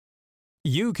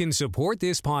You can support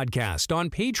this podcast on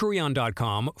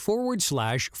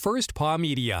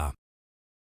patreon.com/firstpawmedia.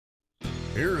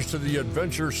 Here's to the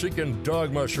adventure-seeking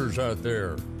dog mushers out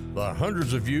there. The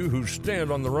hundreds of you who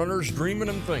stand on the runners dreaming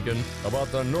and thinking about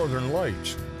the Northern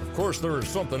Lights. Of course, there is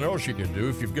something else you can do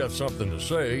if you've got something to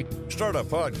say. Start a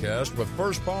podcast with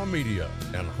First Paw Media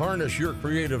and harness your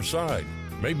creative side.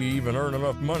 Maybe even earn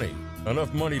enough money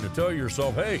to tell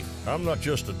yourself, hey, I'm not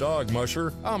just a dog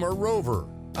musher, I'm a rover.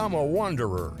 I'm a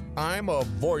wanderer. I'm a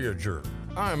voyager.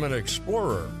 I'm an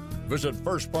explorer. Visit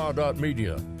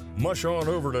firstpaw.media. Mush on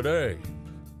over today.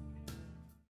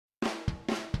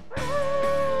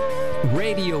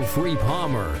 Radio Free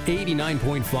Palmer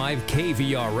 89.5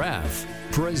 KVRF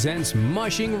presents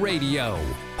Mushing Radio,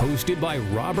 hosted by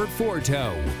Robert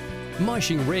Forto.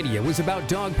 Mushing Radio is about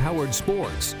dog-powered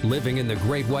sports, living in the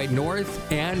Great White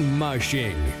North, and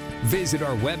mushing. Visit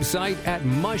our website at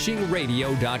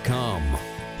mushingradio.com.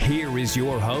 Here is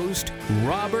your host,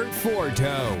 Robert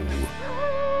Forto.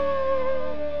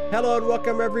 Hello and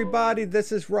welcome, everybody.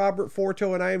 This is Robert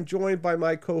Forto, and I am joined by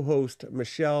my co-host,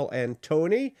 Michele and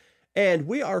Toni. And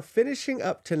we are finishing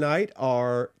up tonight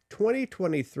our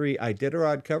 2023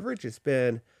 Iditarod coverage. It's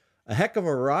been a heck of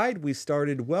a ride. We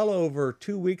started well over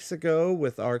 2 weeks ago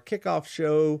with our kickoff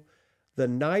show, the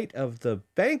night of the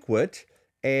banquet.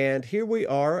 And here we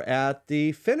are at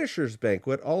the finishers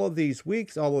banquet. All of these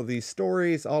weeks, all of these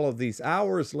stories, all of these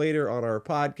hours later on our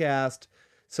podcast.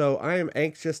 So I am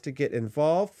anxious to get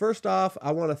involved. First off,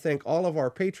 I want to thank all of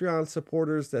our Patreon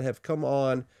supporters that have come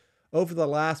on over the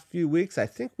last few weeks. I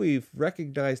think we've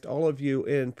recognized all of you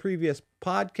in previous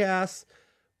podcasts,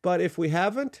 but if we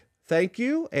haven't, thank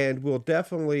you. And we'll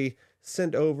definitely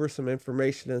send over some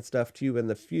information and stuff to you in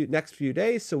the next few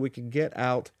days so we can get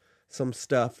out some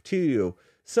stuff to you.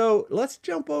 So let's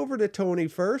jump over to Toni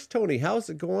first. Toni, how's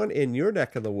it going in your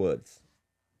neck of the woods?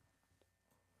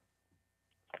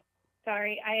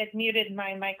 Sorry, I had muted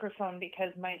my microphone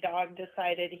because my dog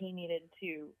decided he needed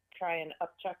to try and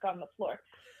upchuck on the floor.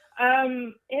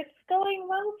 It's going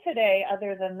well today.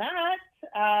 Other than that,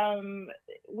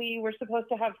 we were supposed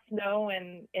to have snow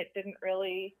and it didn't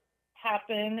really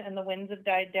happen and the winds have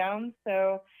died down.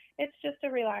 So it's just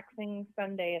a relaxing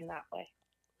Sunday in that way.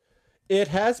 It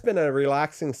has been a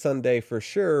relaxing Sunday for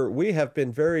sure. We have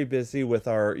been very busy with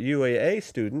our UAA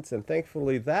students, and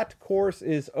thankfully that course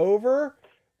is over.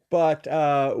 But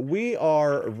we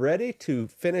are ready to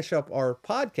finish up our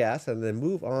podcast and then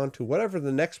move on to whatever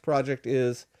the next project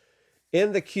is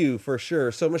in the queue for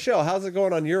sure. So, Michele, how's it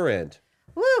going on your end?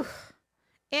 Woo!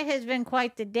 It has been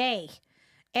quite the day.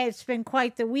 It's been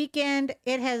quite the weekend.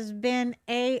 It has been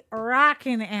a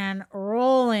rockin' and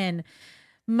rollin'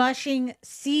 mushing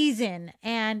season,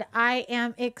 and I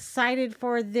am excited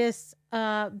for this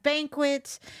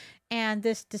banquet and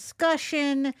this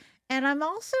discussion, and I'm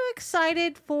also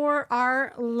excited for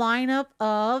our lineup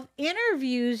of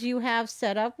interviews you have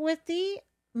set up with the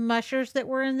mushers that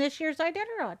were in this year's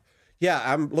Iditarod. Yeah,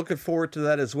 I'm looking forward to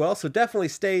that as well. So definitely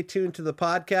stay tuned to the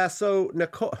podcast. So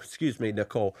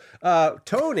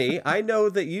Toni, I know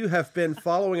that you have been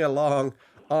following along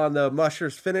on the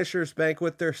Mushers Finishers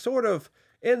Banquet. They're sort of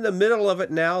in the middle of it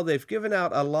now. They've given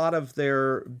out a lot of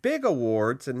their big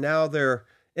awards, and now they're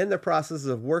in the process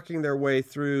of working their way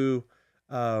through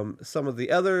some of the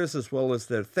others, as well as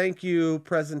their thank you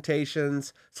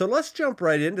presentations. So let's jump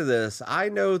right into this. I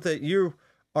know that you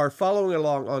are following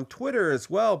along on Twitter as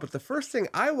well, but the first thing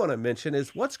I want to mention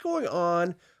is what's going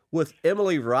on with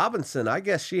Emily Robinson. I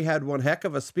guess she had one heck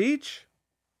of a speech.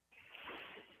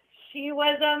 She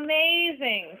was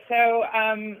amazing. So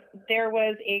there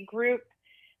was a group,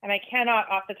 and I cannot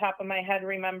off the top of my head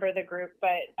remember the group,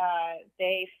 but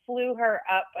they flew her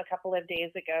up a couple of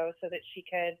days ago so that she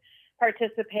could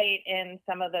participate in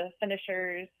some of the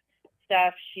finishers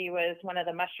stuff. She was one of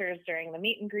the mushers during the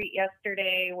meet and greet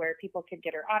yesterday where people could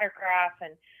get her autograph,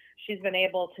 and she's been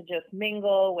able to just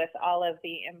mingle with all of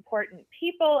the important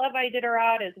people of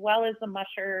Iditarod, as well as the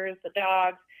mushers, the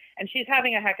dogs, and she's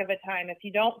having a heck of a time. If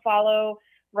you don't follow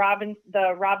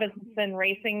the Robinson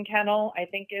Racing Kennel, I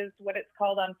think is what it's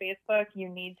called on Facebook, you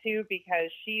need to, because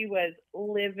she was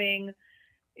living,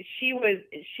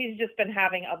 she's just been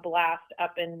having a blast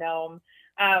up in Nome.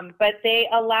 But they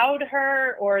allowed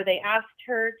her, or they asked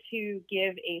her to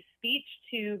give a speech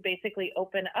to basically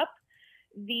open up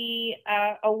the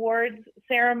awards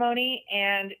ceremony,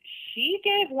 and she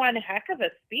gave one heck of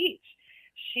a speech.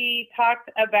 She talked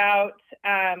about,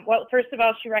 well, first of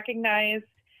all, she recognized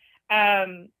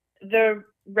the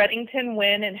Redington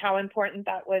win and how important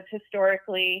that was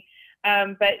historically,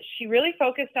 but she really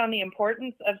focused on the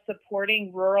importance of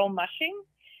supporting rural mushing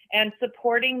and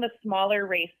supporting the smaller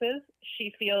races.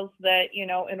 She feels that, you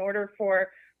know, in order for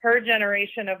her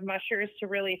generation of mushers to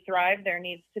really thrive, there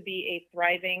needs to be a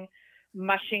thriving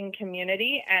mushing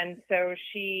community. And so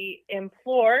she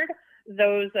implored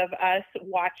those of us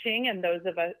watching and those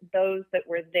that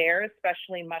were there,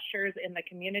 especially mushers in the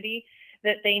community,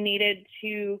 that they needed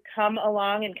to come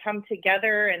along and come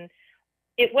together. And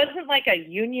it wasn't like a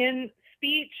union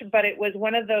speech, but it was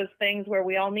one of those things where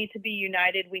we all need to be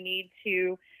united. We need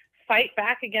to fight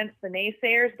back against the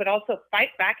naysayers, but also fight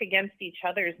back against each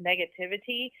other's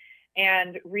negativity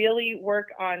and really work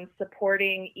on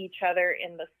supporting each other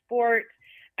in the sport.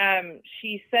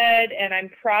 She said, and I'm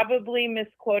probably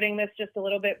misquoting this just a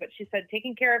little bit, but she said,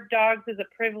 taking care of dogs is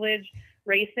a privilege.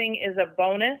 Racing is a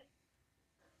bonus.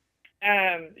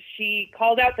 She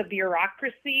called out the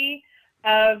bureaucracy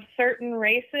of certain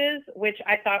races, which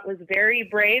I thought was very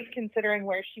brave considering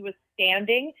where she was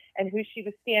standing and who she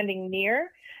was standing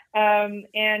near.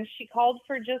 And she called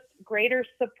for just greater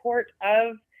support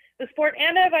of the sport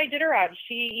and of Iditarod.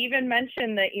 She even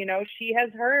mentioned that, you know, she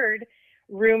has heard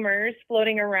rumors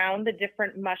floating around the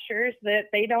different mushers that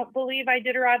they don't believe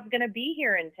Iditarod's going to be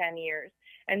here in 10 years.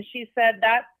 And she said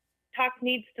that talk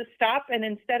needs to stop. And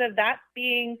instead of that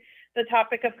being the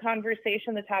topic of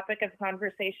conversation, the topic of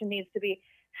conversation needs to be,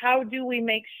 how do we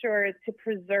make sure to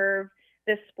preserve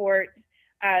this sport,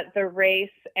 the race,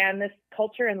 and this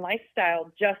culture and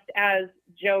lifestyle, just as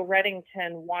Joe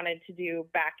Reddington wanted to do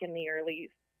back in the early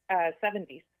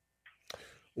 70s.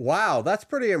 Wow, that's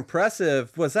pretty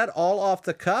impressive. Was that all off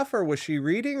the cuff, or was she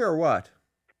reading, or what?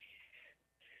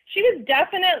 She was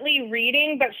definitely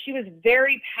reading, but she was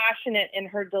very passionate in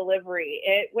her delivery.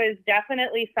 It was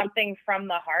definitely something from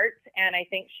the heart, and I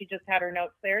think she just had her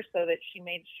notes there so that she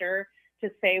made sure to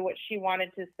say what she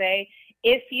wanted to say.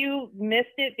 If you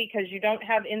missed it because you don't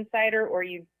have Insider or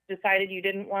you decided you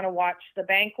didn't want to watch the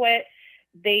banquet,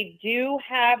 they do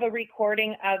have a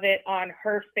recording of it on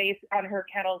her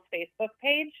kennel's Facebook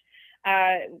page.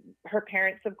 Her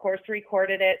parents, of course,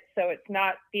 recorded it, so it's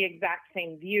not the exact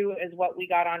same view as what we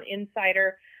got on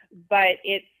Insider, but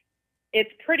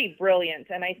it's pretty brilliant,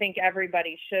 and I think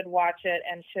everybody should watch it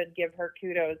and should give her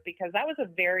kudos, because that was a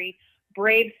very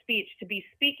brave speech to be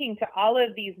speaking to all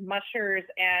of these mushers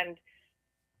and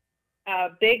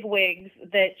bigwigs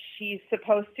that she's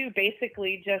supposed to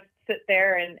basically just sit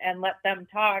there and let them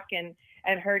talk and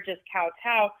her just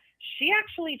kowtow. She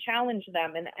actually challenged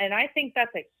them, and I think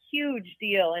that's a huge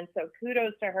deal. And so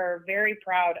kudos to her. Very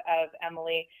proud of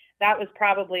Emily. That was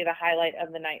probably the highlight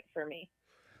of the night for me.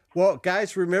 Well,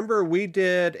 guys, remember we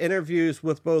did interviews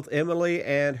with both Emily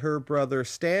and her brother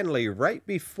Stanley right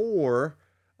before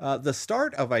the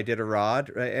start of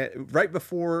Iditarod, right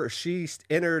before she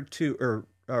entered to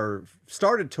or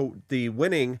started to the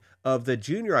winning of the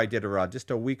junior Iditarod just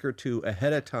a week or two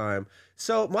ahead of time.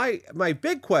 So my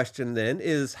big question then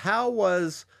is, how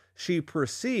was she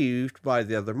perceived by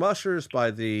the other mushers,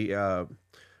 by the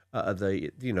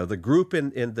group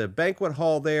in the banquet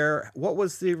hall there? What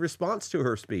was the response to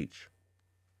her speech?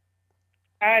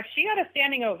 She got a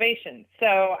standing ovation,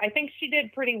 so I think she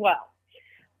did pretty well.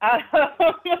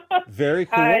 Very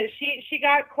cool. She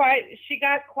got quite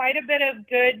a bit of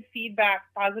good feedback,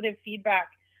 positive feedback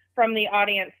from the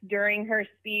audience during her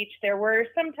speech. There were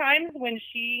some times when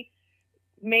she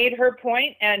made her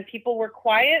point and people were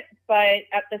quiet, but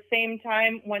at the same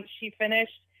time, once she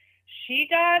finished, she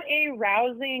got a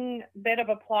rousing bit of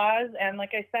applause. And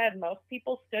like I said, most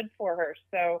people stood for her.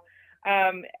 So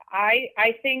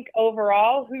I think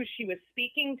overall who she was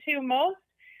speaking to most,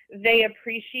 they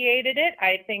appreciated it.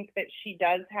 I think that she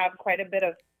does have quite a bit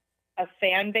of a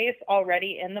fan base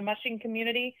already in the mushing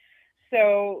community.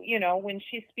 So, you know, when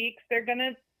she speaks, they're going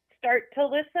to start to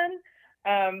listen.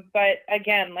 But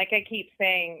again, like I keep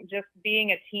saying, just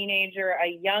being a teenager,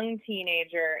 a young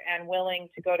teenager, and willing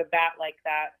to go to bat like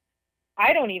that,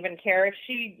 I don't even care if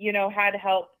she, you know, had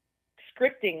help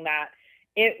scripting that.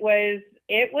 It was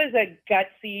a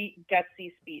gutsy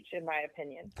speech, in my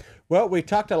opinion. Well, we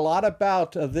talked a lot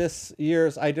about this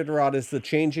year's Iditarod as the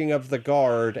changing of the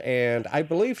guard, and I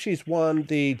believe she's won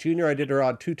the junior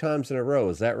Iditarod 2 times in a row.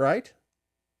 Is that right?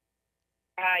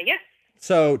 Yes.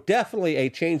 So definitely a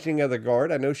changing of the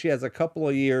guard. I know she has a couple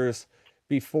of years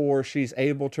before she's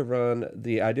able to run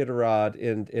the Iditarod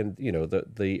in you know,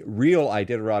 the real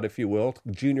Iditarod, if you will,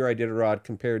 junior Iditarod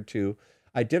compared to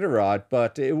Iditarod,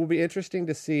 but it will be interesting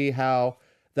to see how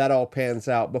that all pans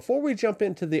out. Before we jump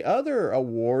into the other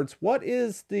awards, what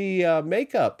is the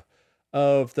makeup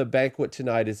of the banquet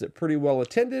tonight? Is it pretty well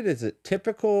attended? Is it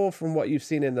typical from what you've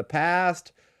seen in the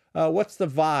past? What's the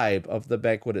vibe of the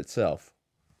banquet itself?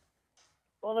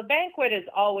 Well, the banquet is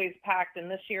always packed, and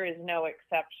this year is no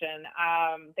exception.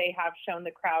 They have shown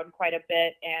the crowd quite a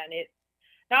bit, and it's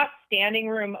not standing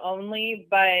room only,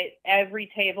 but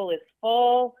every table is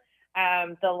full.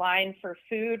 The line for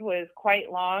food was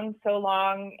quite long, so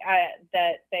long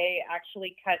that they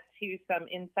actually cut to some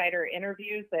insider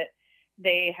interviews that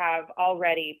they have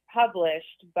already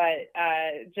published, but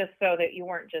just so that you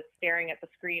weren't just staring at the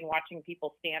screen watching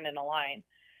people stand in a line.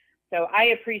 So I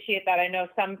appreciate that. I know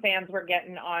some fans were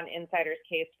getting on Insider's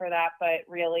case for that, but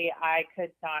really I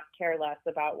could not care less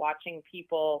about watching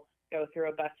people go through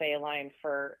a buffet line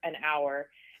for an hour.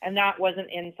 And that wasn't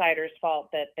Insider's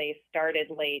fault that they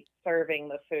started late serving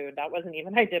the food. That wasn't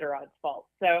even Iditarod's fault.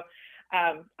 So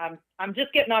I'm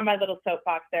just getting on my little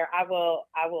soapbox there. I will.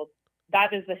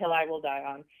 That is the hill I will die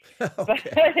on.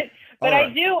 Okay. But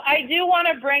Right. I do want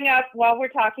to bring up, while we're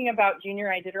talking about Junior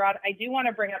Iditarod, I do want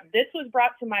to bring up, this was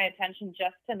brought to my attention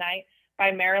just tonight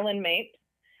by Marilyn Mapes,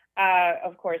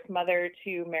 of course, mother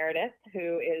to Meredith,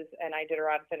 who is an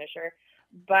Iditarod finisher.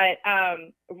 But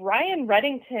Ryan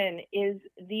Reddington is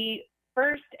the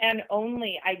first and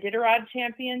only Iditarod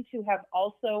champion to have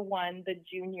also won the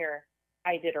Junior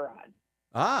Iditarod.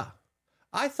 Ah,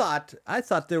 I thought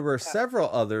there were several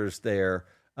others there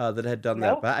that had done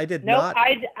that, but I did not.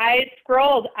 I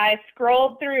scrolled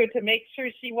through to make sure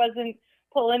she wasn't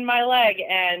pulling my leg,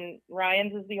 and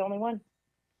Ryan's is the only one.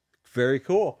 Very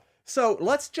cool. So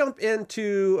let's jump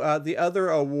into the other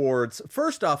awards.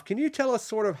 First off, can you tell us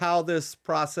sort of how this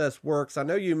process works? I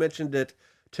know you mentioned it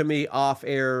to me off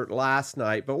air last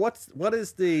night, but what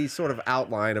is the sort of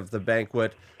outline of the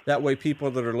banquet? That way people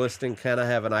that are listening kind of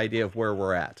have an idea of where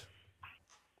we're at.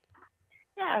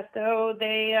 Yeah, so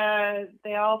they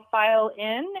all file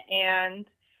in, and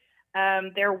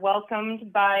they're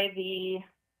welcomed by the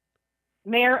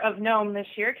mayor of Nome this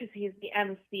year because he's the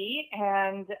MC,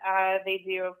 and they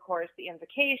do, of course, the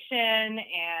invocation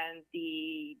and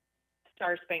the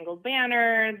Star Spangled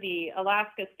Banner, the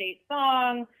Alaska State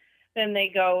Song. Then they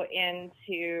go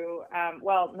into,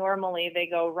 normally they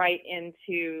go right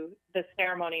into the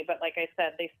ceremony, but like I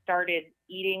said, they started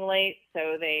eating late,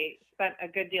 so they spent a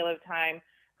good deal of time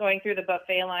going through the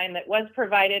buffet line that was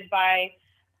provided by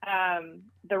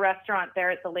the restaurant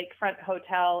there at the Lakefront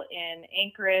Hotel in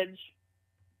Anchorage.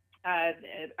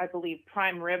 I believe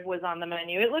prime rib was on the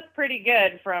menu. It looked pretty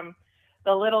good from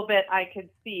the little bit I could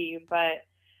see, but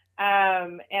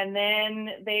and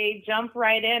then they jump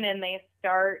right in and they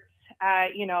start.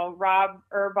 Rob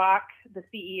Urbach, the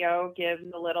CEO, gives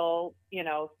a little,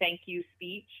 thank you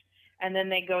speech, and then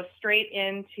they go straight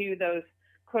into those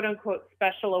quote unquote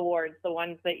special awards, the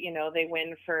ones that they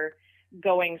win for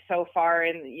going so far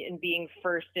and being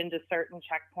first into certain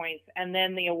checkpoints, and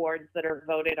then the awards that are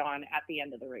voted on at the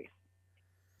end of the race.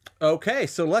 Okay,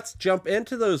 so let's jump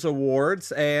into those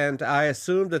awards, and I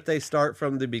assume that they start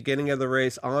from the beginning of the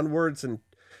race onwards, and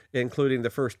including the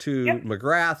first two, yep.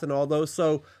 McGrath and all those.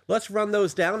 So let's run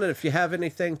those down, and if you have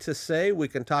anything to say, we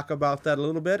can talk about that a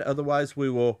little bit. Otherwise, we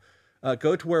will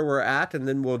go to where we're at, and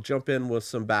then we'll jump in with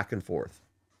some back and forth.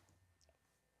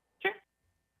 Sure.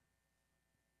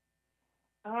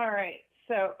 All right.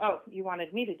 So, you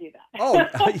wanted me to do that. Oh,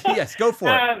 yes, go for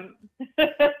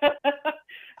it.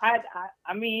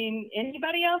 I mean,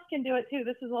 anybody else can do it too.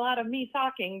 This is a lot of me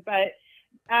talking, but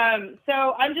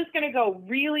so I'm just going to go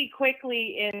really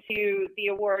quickly into the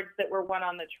awards that were won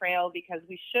on the trail because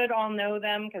we should all know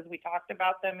them because we talked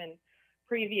about them in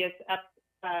previous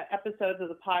episodes of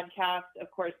the podcast.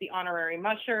 Of course, the honorary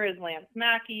musher is Lance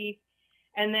Mackey,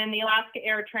 and then the Alaska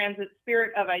Air Transit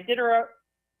Spirit of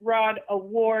Iditarod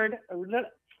Award.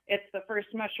 It's the first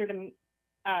musher to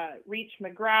reach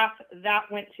McGrath.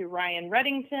 That went to Ryan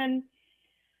Reddington.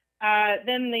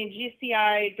 Then the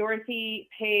GCI Dorothy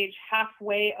Page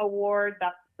Halfway Award.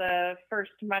 That's the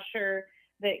first musher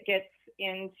that gets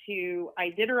into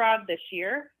Iditarod this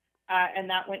year. And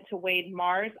that went to Wade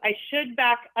Mars. I should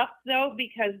back up though,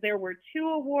 because there were three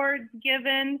awards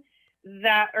given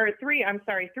that are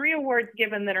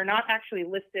not actually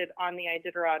listed on the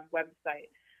Iditarod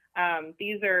website.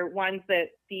 These are ones that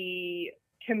the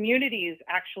communities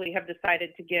actually have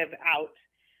decided to give out.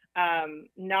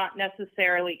 Not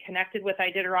necessarily connected with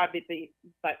Iditarod,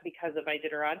 but because of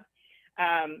Iditarod.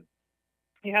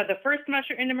 You have the first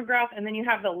musher into McGrath, and then you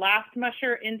have the last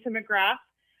musher into McGrath,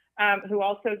 who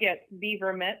also gets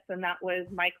beaver mitts, and that was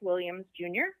Mike Williams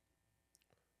Jr.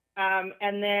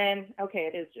 And then,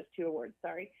 it is just two awards,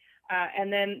 sorry.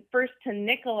 And then first to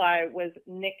Nikolai was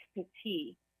Nick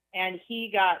Petit, and he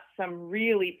got some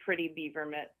really pretty beaver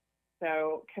mitts.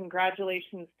 So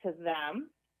congratulations to them.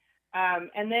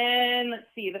 And then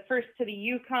let's see, the first to the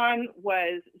Yukon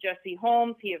was Jesse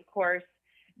Holmes. He, of course,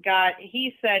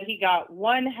 he said he got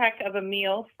one heck of a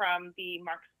meal from the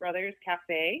Marx Brothers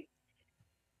Cafe.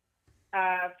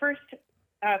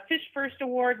 Fish First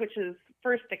Award, which is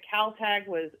first to Caltag,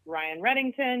 was Ryan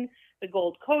Reddington. The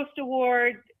Gold Coast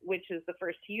Award, which is the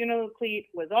first to Uniloclete,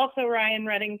 was also Ryan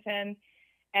Reddington.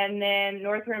 And then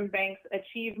Northern Banks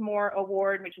Achieve More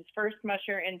Award, which is first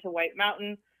musher into White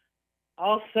Mountain,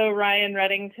 also Ryan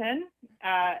Reddington.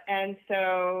 And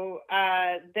so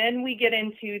then we get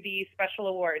into the special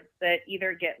awards that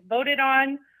either get voted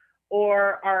on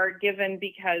or are given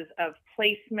because of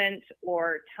placement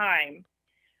or time,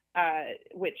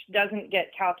 which doesn't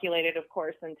get calculated, of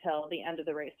course, until the end of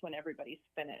the race when everybody's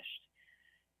finished.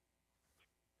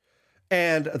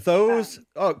 And those,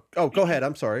 go ahead.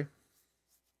 I'm sorry.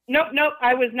 Nope.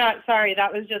 I was not. Sorry.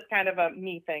 That was just kind of a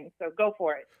me thing. So go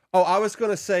for it. Oh, I was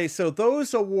going to say, so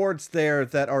those awards there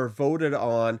that are voted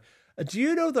on, do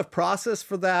you know the process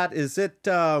for that? Is it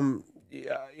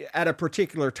at a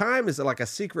particular time? Is it like a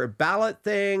secret ballot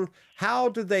thing? How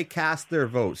do they cast their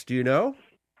votes? Do you know?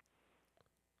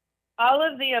 All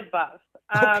of the above.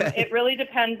 Okay. It really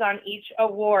depends on each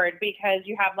award, because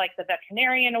you have like the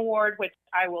Veterinarian Award, which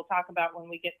I will talk about when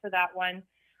we get to that one,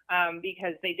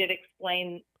 because they did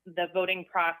explain the voting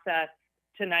process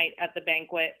tonight at the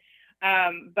banquet.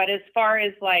 But as far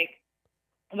as like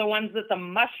the ones that the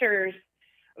mushers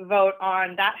vote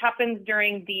on, that happens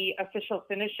during the official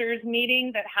finishers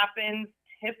meeting that happens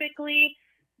typically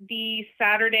the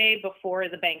Saturday before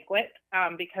the banquet,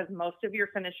 because most of your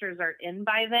finishers are in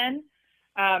by then.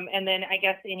 And then I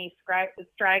guess any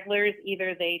stragglers,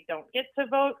 either they don't get to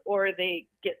vote or they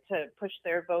get to push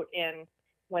their vote in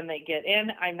when they get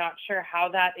in. I'm not sure how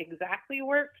that exactly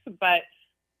works, but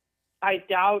I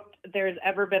doubt there's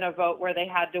ever been a vote where they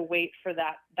had to wait for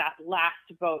that last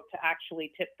vote to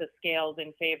actually tip the scales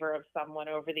in favor of someone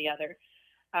over the other.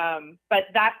 But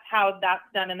that's how that's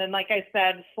done. And then, like I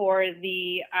said, for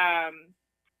the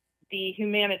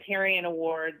Humanitarian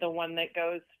Award, the one that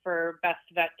goes for Best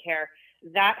Vet Care,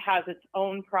 that has its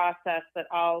own process that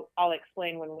I'll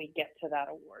explain when we get to that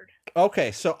award.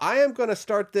 Okay, so I am going to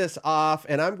start this off,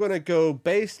 and I'm going to go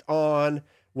based on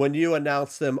when you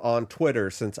announced them on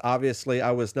Twitter, since obviously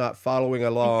I was not following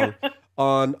along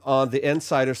on the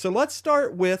Insider. So let's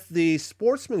start with the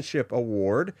Sportsmanship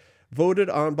Award, voted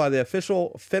on by the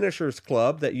official Finishers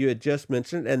Club that you had just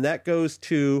mentioned, and that goes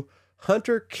to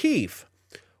Hunter Keefe.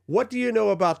 What do you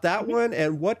know about that one,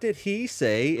 and what did he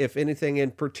say, if anything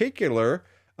in particular,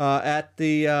 at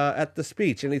the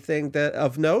speech? Anything that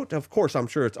of note? Of course, I'm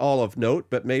sure it's all of note,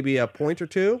 but maybe a point or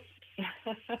two.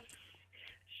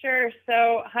 Sure.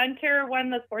 So Hunter won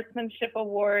the Sportsmanship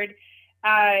Award.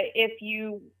 If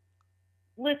you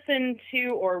listened to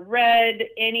or read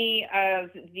any of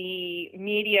the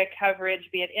media coverage,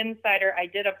 be it Insider, I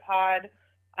did a pod,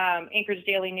 Anchorage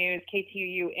Daily News,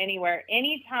 KTUU, anywhere.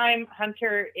 Anytime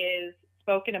Hunter is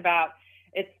spoken about,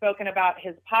 it's spoken about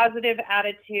his positive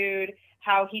attitude,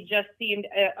 how he just seemed,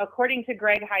 according to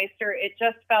Greg Heister, it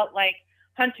just felt like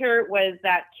Hunter was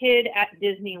that kid at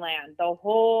Disneyland the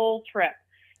whole trip.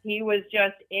 He was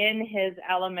just in his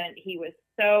element. He was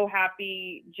so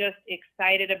happy, just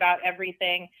excited about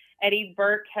everything. Eddie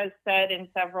Burke has said in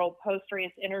several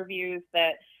post-race interviews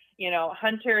that,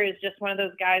 Hunter is just one of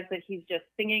those guys that he's just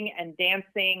singing and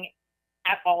dancing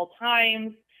at all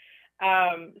times.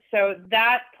 So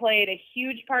that played a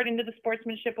huge part into the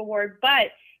Sportsmanship Award, but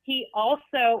he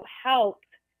also helped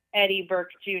Eddie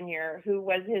Burke Jr., who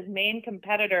was his main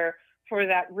competitor for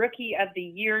that Rookie of the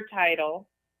Year title.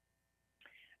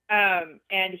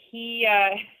 And he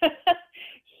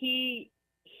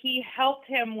helped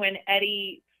him when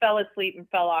Eddie fell asleep and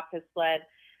fell off his sled.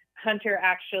 Hunter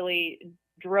actually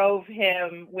drove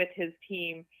him with his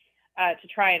team to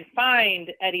try and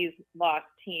find Eddie's lost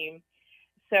team.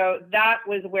 So that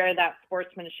was where that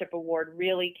Sportsmanship Award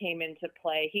really came into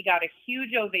play. He got a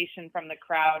huge ovation from the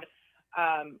crowd,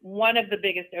 one of the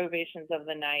biggest ovations of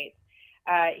the night.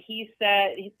 He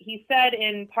said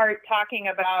in part, talking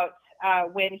about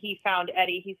when he found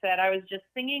Eddie, he said, "I was just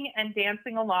singing and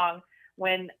dancing along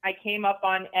when I came up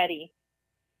on Eddie."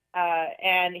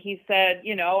 And he said,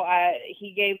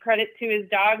 he gave credit to his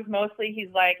dogs mostly.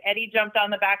 He's like, Eddie jumped on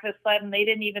the back of the sled and they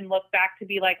didn't even look back to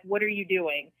be like, "What are you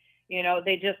doing?"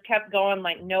 They just kept going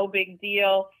like no big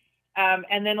deal.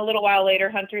 And then a little while later,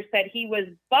 Hunter said he was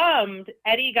bummed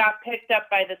Eddie got picked up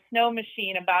by the snow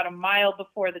machine about a mile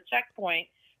before the checkpoint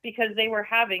because they were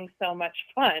having so much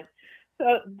fun.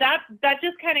 So that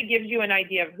just kind of gives you an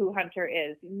idea of who Hunter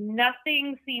is.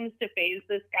 Nothing seems to faze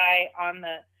this guy on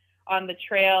the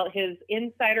trail. His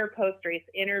Insider post-race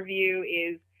interview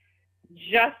is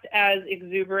just as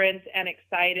exuberant and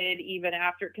excited even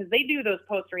after, because they do those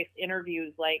post-race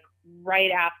interviews like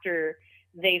right after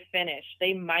they finish.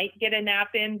 They might get a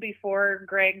nap in before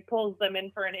Greg pulls them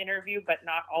in for an interview, but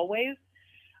not always.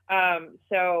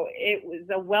 So it was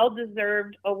a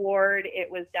well-deserved award.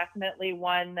 It was definitely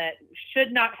one that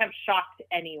should not have shocked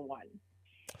anyone.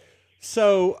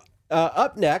 So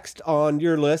up next on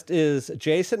your list is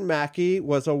Jason Mackey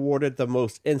was awarded the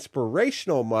Most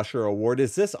Inspirational Musher Award.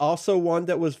 Is this also one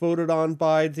that was voted on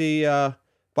by the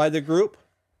group?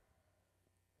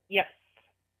 Yes.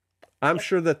 I'm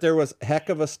sure that there was a heck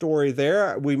of a story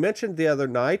there. We mentioned the other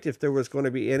night if there was going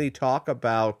to be any talk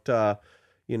about, the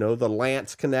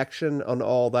Lance connection and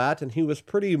all that, and he was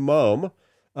pretty mum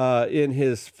in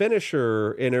his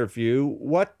finisher interview.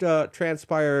 What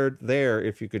transpired there,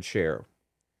 if you could share?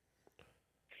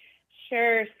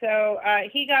 Sure. So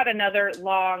he got another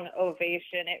long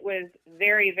ovation. It was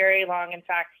very, very long. In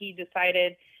fact, he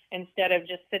decided instead of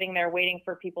just sitting there waiting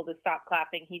for people to stop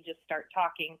clapping, he'd just start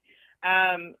talking.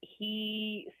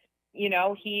 He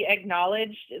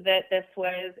acknowledged that this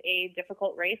was a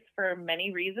difficult race for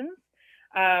many reasons,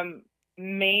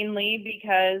 mainly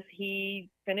because he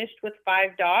finished with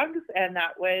 5 dogs, and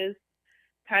that was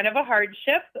kind of a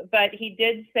hardship, but he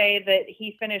did say that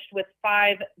he finished with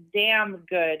 5 damn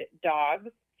good dogs.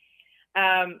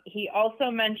 He also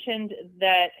mentioned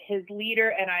that his leader,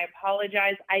 and I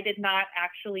apologize, I did not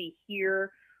actually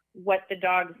hear what the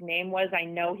dog's name was. I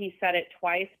know he said it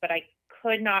twice, but I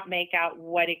could not make out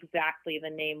what exactly the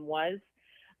name was.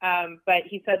 But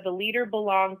he said the leader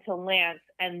belonged to Lance,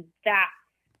 and that's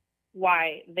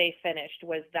why they finished,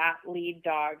 was that lead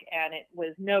dog. And it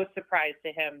was no surprise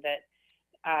to him that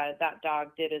that dog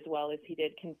did as well as he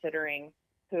did, considering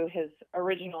who his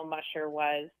original musher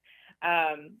was.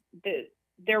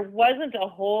 There wasn't a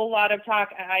whole lot of talk.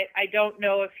 I don't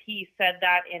know if he said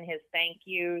that in his thank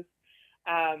yous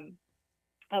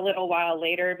a little while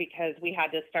later, because we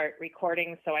had to start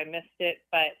recording, so I missed it.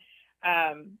 But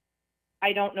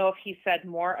I don't know if he said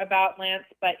more about Lance,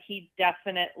 but he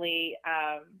definitely,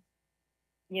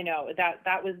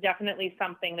 that was definitely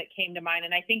something that came to mind.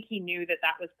 And I think he knew that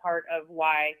that was part of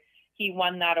why he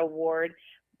won that award.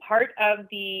 Part of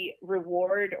the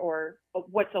reward, or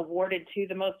what's awarded to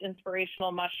the most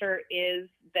inspirational musher, is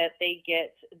that they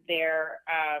get their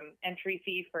entry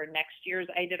fee for next year's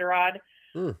Iditarod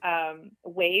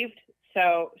waived.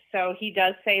 So he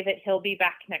does say that he'll be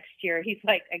back next year. He's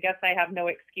like, I guess I have no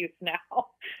excuse now.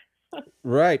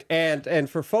 Right. And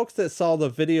for folks that saw the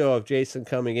video of Jason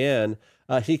coming in,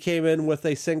 he came in with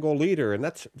a single leader, and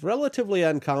that's relatively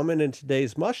uncommon in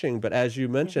today's mushing. But as you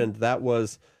mentioned, that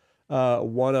was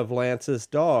one of Lance's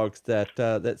dogs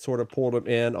that sort of pulled him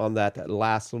in on that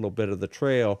last little bit of the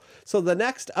trail. So the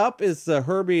next up is the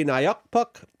Herbie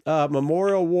Nyukpuk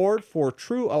Memorial Award for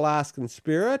True Alaskan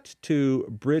Spirit to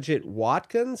Bridget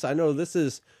Watkins. I know this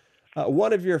is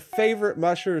one of your favorite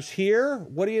mushers here.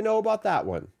 What do you know about that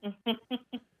one?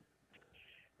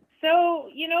 So,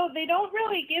 they don't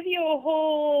really give you a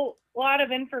whole lot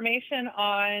of information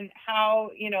on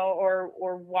how,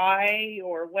 or why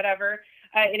or whatever.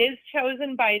 It is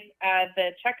chosen by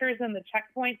the checkers and the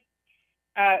checkpoints,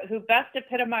 who best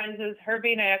epitomizes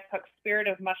Herbie Nyukpuk's spirit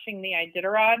of mushing the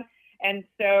Iditarod. And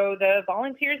so the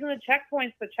volunteers and the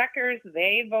checkpoints, the checkers,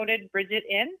 they voted Bridget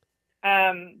in.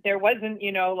 There wasn't,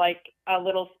 like a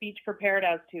little speech prepared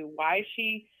as to why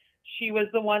she was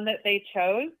the one that they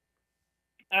chose.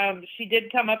 She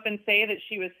did come up and say that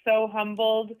she was so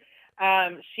humbled.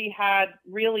 She had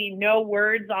really no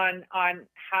words on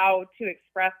how to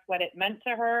express what it meant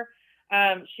to her.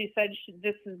 She said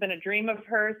this has been a dream of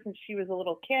hers since she was a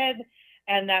little kid,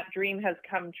 and that dream has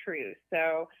come true.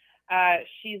 So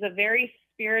she's a very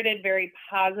spirited, very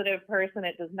positive person.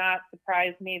 It does not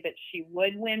surprise me that she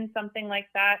would win something like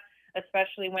that,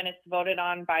 especially when it's voted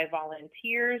on by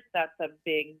volunteers. That's a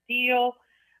big deal.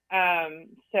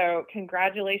 So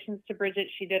congratulations to Bridget.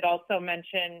 She did also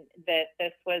mention that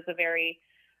this was a very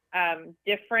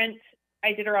different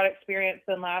Iditarod experience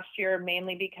than last year,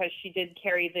 mainly because she did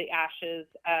carry the ashes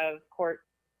of Court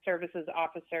Services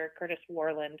Officer Curtis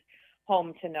Warland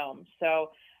home to Nome.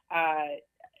 So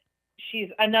she's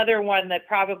another one that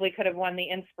probably could have won the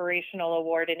Inspirational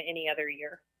Award in any other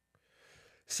year.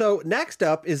 So next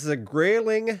up is the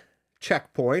Grayling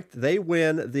Checkpoint. They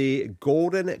win the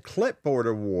Golden Clipboard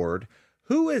Award.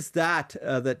 Who is that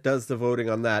that does the voting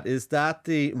on that? Is that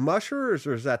the mushers,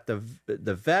 or is that the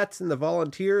vets and the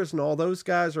volunteers and all those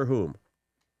guys, or whom?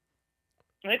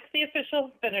 It's the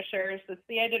official finishers. It's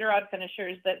the Iditarod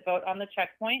finishers that vote on the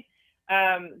checkpoint.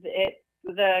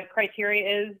 The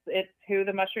criteria is it's who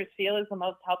the mushers feel is the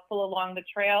most helpful along the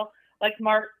trail. like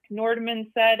Mark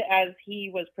Nordman said, as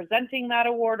he was presenting that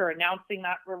award or announcing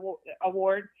that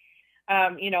award,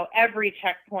 every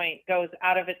checkpoint goes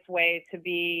out of its way to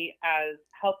be as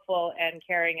helpful and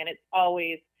caring, and it's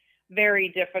always very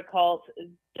difficult.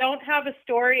 Don't have a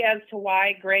story as to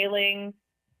why Grayling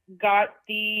got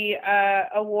the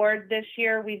award this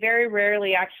year. We very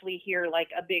rarely actually hear like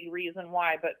a big reason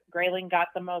why, but Grayling got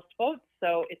the most votes,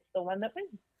 so it's the one that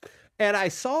wins. And I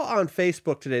saw on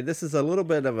Facebook today, this is a little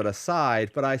bit of an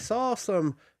aside, but I saw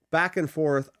some back and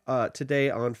forth today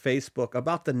on Facebook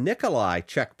about the Nikolai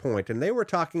checkpoint, and they were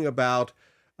talking about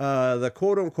the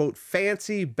quote-unquote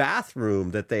fancy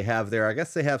bathroom that they have there. I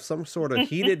guess they have some sort of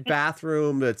heated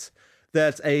bathroom that's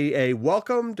a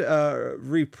welcomed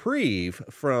reprieve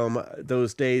from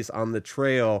those days on the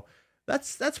trail.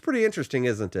 That's pretty interesting,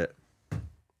 isn't it?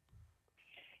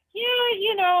 Yeah,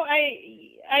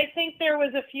 I think there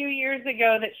was a few years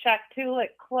ago that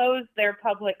Shaktoolik closed their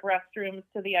public restrooms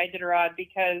to the Iditarod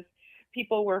because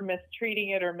people were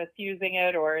mistreating it or misusing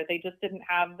it, or they just didn't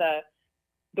have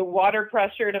the water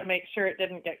pressure to make sure it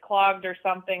didn't get clogged or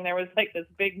something. There was like this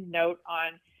big note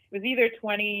on, it was either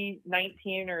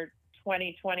 2019 or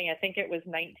 2020. I think it was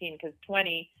 19 because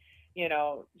 20,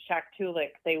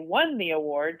 Shaktoolik, they won the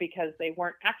award because they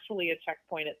weren't actually a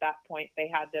checkpoint at that point. They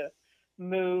had to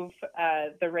move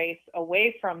the race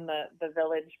away from the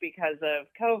village because of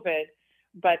COVID,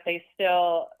 but they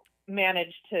still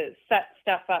managed to set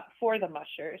stuff up for the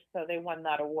mushers, so they won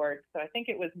that award. So I think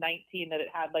it was 19 that it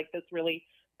had like this really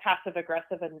passive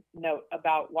aggressive note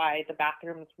about why the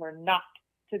bathrooms were not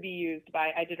to be used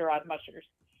by Iditarod mushers.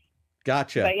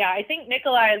 Gotcha. But yeah, I think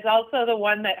Nikolai is also the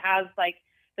one that has like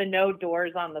the no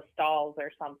doors on the stalls or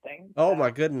something. Oh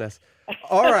my goodness.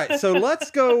 All right. So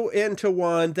let's go into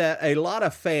one that a lot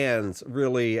of fans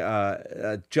really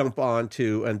jump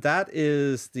onto, and that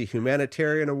is the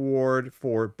Humanitarian Award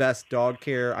for Best Dog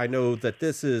Care. I know that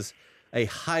this is a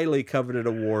highly coveted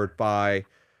award by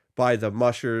the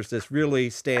mushers. This really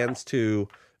stands to,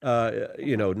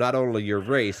 not only your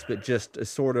race, but just a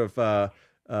sort of,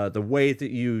 the way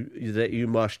that you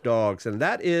mush dogs. And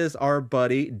that is our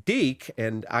buddy Deke,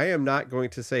 and I am not going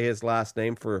to say his last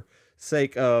name for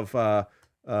sake of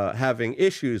having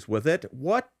issues with it.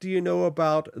 What do you know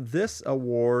about this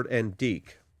award and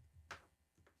Deke?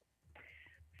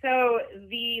 So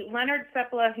the Leonard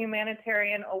Seppala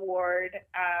Humanitarian Award,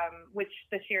 which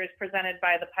this year is presented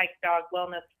by the Pike Dog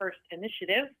Wellness First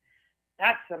Initiative,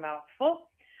 that's a mouthful.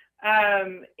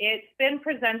 It's been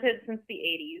presented since the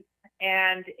 80s.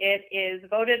 And it is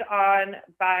voted on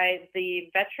by the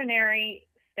veterinary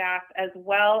staff as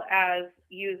well as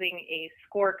using a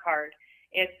scorecard.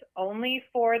 It's only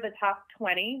for the top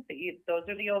 20. Those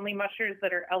are the only mushers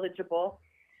that are eligible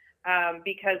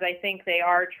because I think they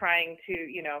are trying to,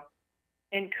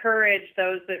 encourage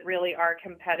those that really are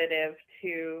competitive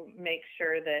to make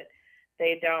sure that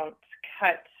they don't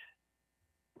cut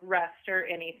rest or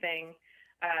anything.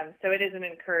 So it is an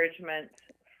encouragement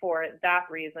for that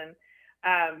reason.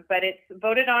 But it's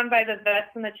voted on by the vets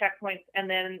and the checkpoints, and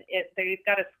then they've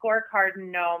got a scorecard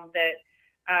gnome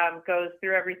that goes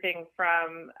through everything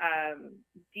from,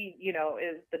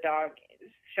 is the dog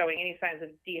showing any signs of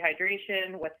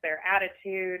dehydration, what's their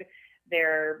attitude,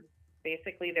 their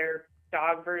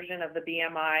dog version of the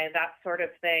BMI, that sort of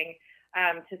thing,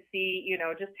 to see,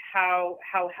 just how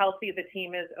healthy the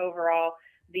team is overall.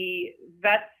 The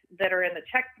vets that are in the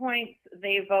checkpoints,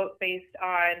 they vote based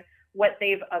on what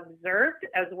they've observed,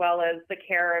 as well as the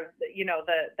care of,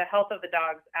 the health of the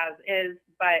dogs as is,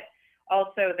 but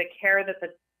also the care that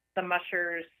the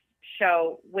mushers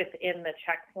show within the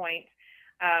checkpoint.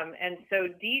 And so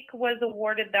Deke was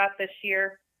awarded that this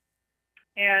year,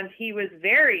 and he was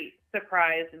very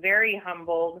surprised, very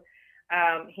humbled.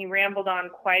 He rambled on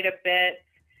quite a bit,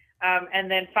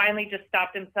 and then finally just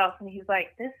stopped himself, and he's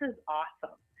like, "This is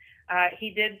awesome." He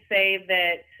did say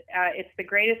that it's the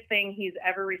greatest thing he's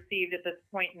ever received at this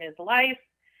point in his life.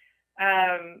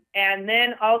 And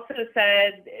then also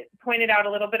pointed out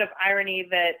a little bit of irony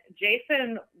that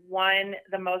Jason won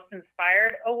the Most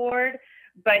Inspired Award,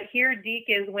 but here Deke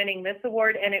is winning this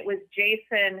award, and it was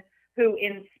Jason who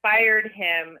inspired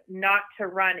him not to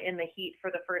run in the heat for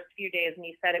the first few days. And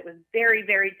he said it was very,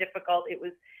 very difficult.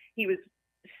 He was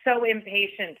so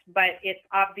impatient, but it's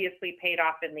obviously paid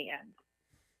off in the end.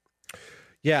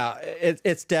 Yeah,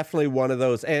 it's definitely one of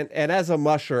those. And as a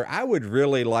musher, I would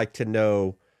really like to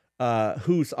know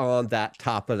who's on that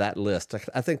top of that list.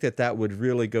 I think that would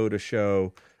really go to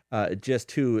show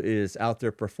just who is out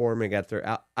there performing at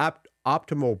their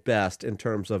optimal best in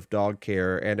terms of dog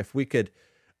care. And if we could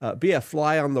be a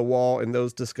fly on the wall in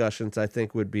those discussions, I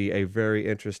think would be a very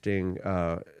interesting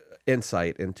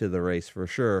insight into the race for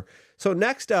sure. So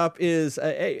next up is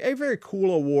a very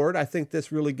cool award. I think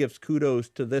this really gives kudos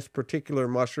to this particular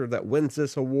musher that wins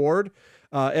this award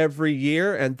every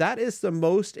year, and that is the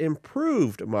most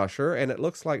improved musher. And it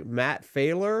looks like Matt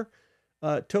Failer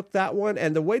took that one.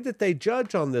 And the way that they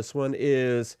judge on this one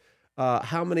is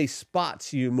how many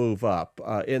spots you move up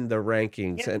in the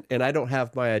rankings. Yep. And I don't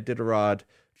have my Iditarod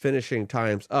finishing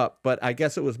times up, but I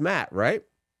guess it was Matt, right?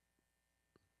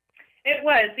 It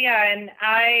was, yeah, and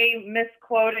I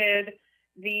misquoted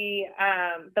the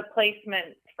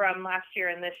placement from last year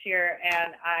and this year,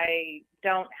 and I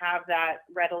don't have that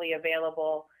readily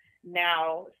available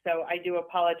now, so I do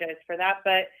apologize for that.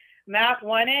 But Matt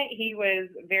won it. He was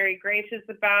very gracious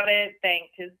about it,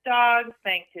 thanked his dogs,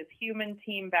 thanked his human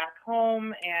team back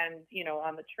home and,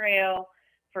 on the trail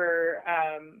for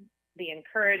the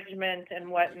encouragement and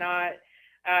whatnot.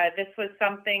 This was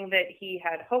something that he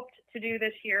had hoped to do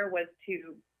this year, was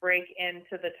to break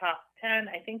into the top 10.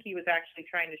 I think he was actually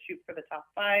trying to shoot for the top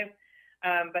 5,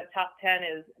 but top 10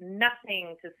 is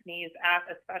nothing to sneeze at,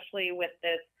 especially with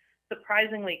this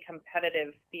surprisingly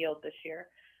competitive field this year.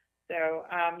 So,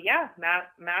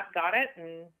 Matt got it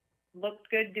and looked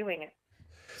good doing it.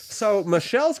 So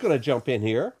Michelle's going to jump in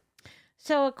here.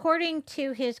 So according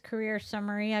to his career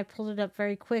summary, I pulled it up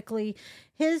very quickly.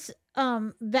 His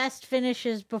best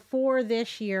finishes before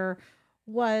this year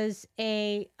was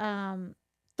a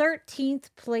 13th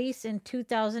place in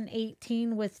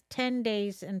 2018 with 10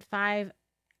 days and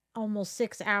almost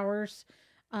 6 hours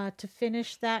to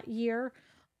finish that year.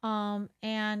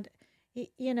 And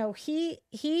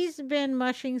he's been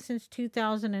mushing since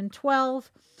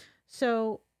 2012.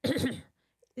 So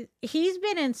he's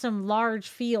been in some large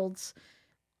fields.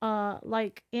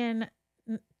 Like in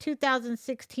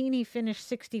 2016, he finished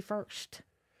 61st.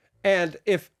 And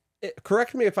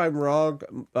correct me if I'm wrong,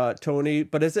 Toni,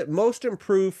 but is it most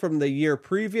improved from the year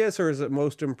previous, or is it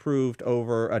most improved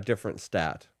over a different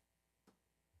stat?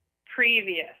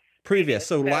 Previous.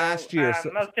 So last year.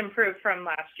 Most improved from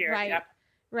last year. Right. Yep.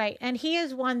 Right. And he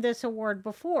has won this award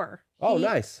before.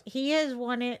 Nice. He has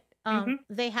won it.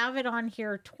 They have it on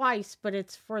here twice, but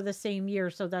it's for the same year.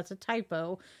 So that's a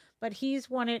typo. But he's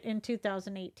won it in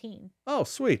 2018. Oh,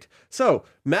 sweet. So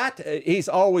Matt, he's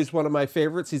always one of my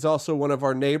favorites. He's also one of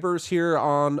our neighbors here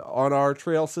on our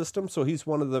trail system. So he's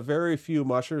one of the very few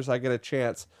mushers I get a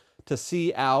chance to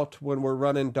see out when we're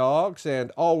running dogs, and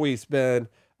always been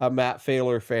a Matt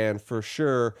Failer fan for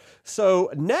sure. So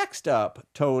next up,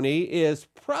 Toni, is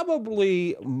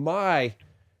probably my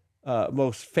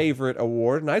most favorite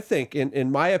award. And I think,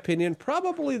 in my opinion,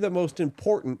 probably the most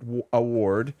important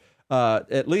award,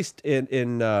 at least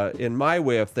in my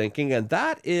way of thinking, and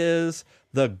that is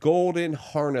the Golden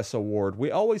Harness Award. We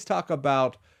always talk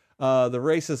about the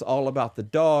race is all about the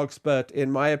dogs, but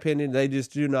in my opinion, they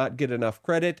just do not get enough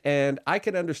credit. And I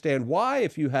can understand why.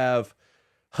 If you have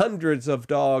hundreds of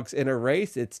dogs in a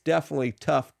race, it's definitely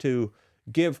tough to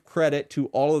give credit to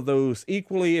all of those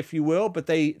equally, if you will. But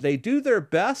they do their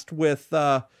best with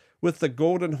the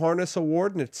Golden Harness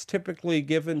Award, and it's typically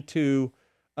given to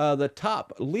the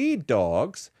top lead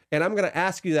dogs. And I'm going to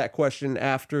ask you that question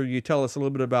after you tell us a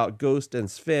little bit about Ghost and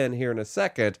Sven here in a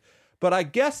second. But I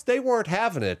guess they weren't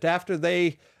having it. After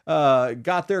they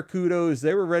got their kudos,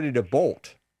 they were ready to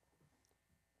bolt.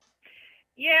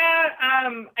 Yeah,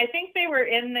 I think they were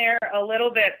in there a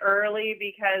little bit early,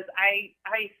 because I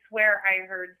swear I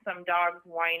heard some dogs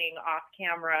whining off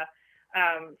camera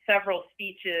several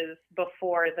speeches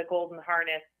before the Golden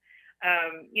Harness.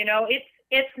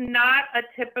 It's not a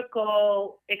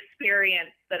typical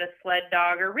experience that a sled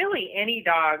dog, or really any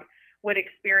dog, would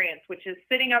experience, which is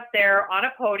sitting up there on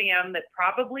a podium that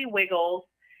probably wiggles,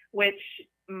 which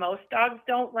most dogs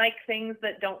don't like things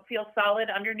that don't feel solid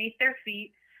underneath their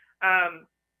feet.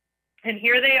 And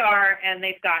here they are, and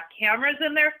they've got cameras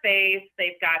in their face.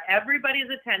 They've got everybody's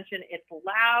attention. It's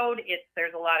loud.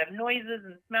 There's a lot of noises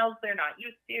and smells they're not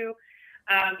used to.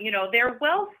 They're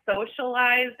well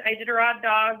socialized Iditarod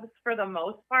dogs for the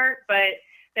most part, but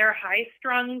they're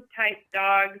high-strung type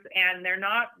dogs, and they're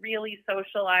not really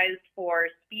socialized for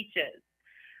speeches.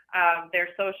 They're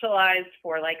socialized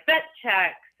for like vet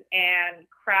checks and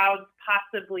crowds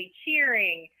possibly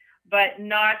cheering, but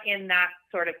not in that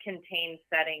sort of contained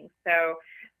setting. So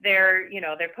they're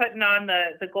putting on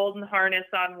the Golden Harness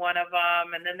on one of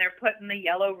them, and then they're putting the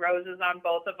yellow roses on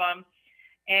both of them.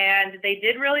 And they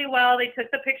did really well. They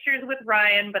took the pictures with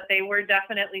Ryan, but they were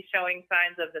definitely showing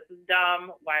signs of, this is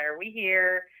dumb, why are we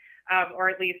here? Or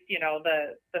at least,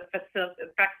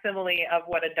 the facsimile of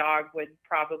what a dog would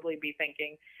probably be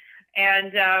thinking.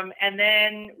 And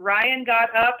then Ryan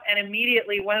got up, and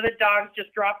immediately one of the dogs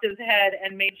just dropped his head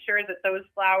and made sure that those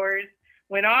flowers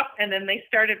went off. And then they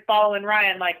started following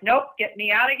Ryan like, nope, get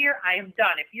me out of here. I am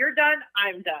done. If you're done,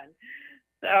 I'm done.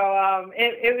 So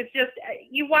it was just,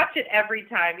 you watch it every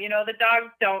time. You know, the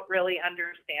dogs don't really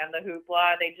understand the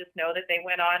hoopla. They just know that they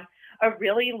went on a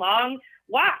really long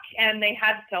walk and they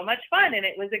had so much fun and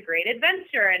it was a great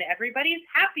adventure and everybody's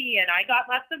happy and I got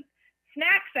lots of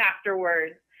snacks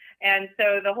afterwards. And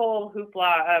so the whole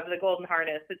hoopla of the golden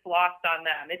harness, it's lost on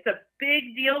them. It's a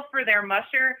big deal for their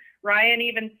musher. Ryan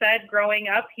even said growing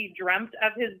up, he dreamt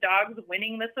of his dogs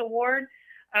winning this award.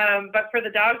 But for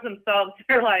the dogs themselves,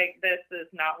 they're like, this is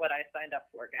not what I signed up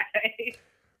for, guys.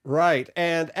 Right.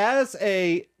 And as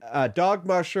a dog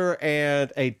musher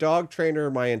and a dog trainer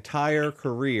my entire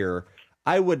career,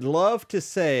 I would love to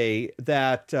say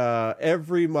that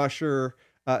every musher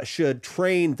should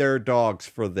train their dogs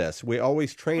for this. We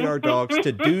always train our dogs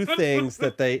to do things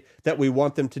that we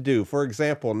want them to do. For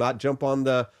example, not jump on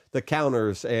the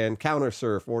counters and counter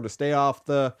surf, or to stay off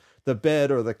the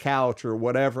bed or the couch or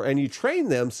whatever. And you train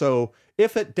them so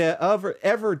if it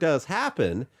ever does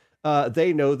happen,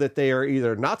 they know that they are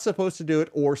either not supposed to do it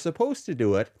or supposed to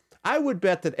do it. I would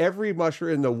bet that every musher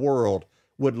in the world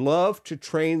would love to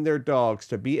train their dogs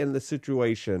to be in the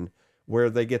situation where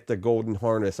they get the golden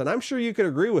harness. And I'm sure you could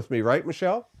agree with me, right,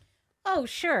 Michelle? Oh,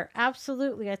 sure.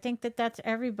 Absolutely. I think that's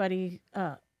everybody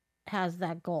has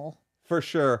that goal. For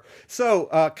sure.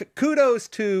 So kudos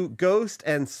to Ghost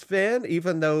and Sven,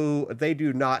 even though they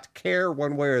do not care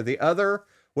one way or the other,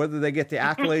 whether they get the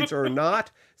accolades or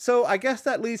not. So I guess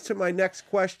that leads to my next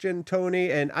question,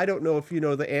 Toni, and I don't know if you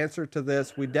know the answer to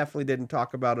this. We definitely didn't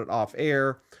talk about it off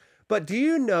air. But do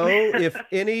you know if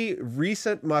any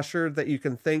recent musher that you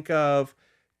can think of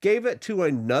gave it to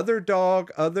another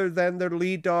dog other than their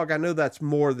lead dog? I know that's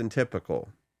more than typical.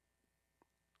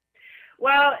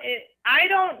 Well, I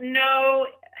don't know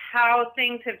how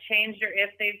things have changed or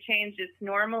if they've changed. It's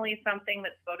normally something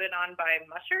that's voted on by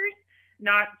mushers,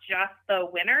 not just the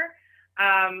winner.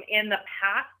 In the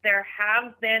past, there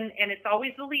have been, and it's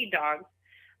always the lead dogs,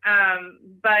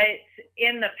 but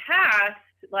in the past,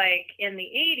 like in the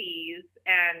 80s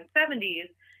and 70s,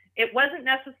 it wasn't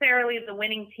necessarily the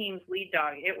winning team's lead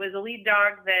dog. It was a lead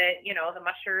dog that, you know, the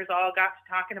mushers all got to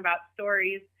talking about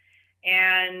stories,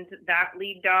 and that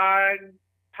lead dog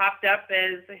popped up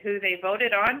as who they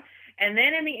voted on. And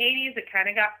then in the 80s, it kind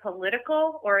of got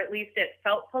political, or at least it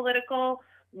felt political,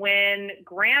 when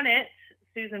Granite,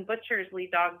 Susan Butcher's lead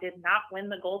dog, did not win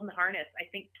the golden harness, I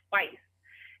think twice.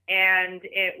 And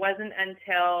it wasn't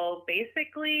until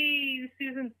basically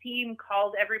Susan's team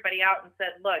called everybody out and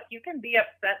said, look, you can be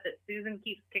upset that Susan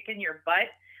keeps kicking your butt,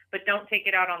 but don't take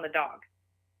it out on the dog.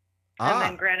 And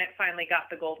then Granite finally got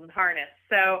the golden harness.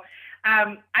 So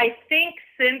I think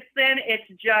since then it's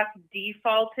just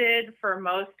defaulted for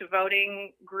most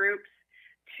voting groups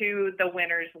to the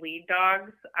winner's lead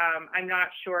dogs. I'm not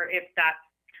sure if that's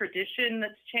tradition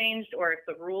that's changed or if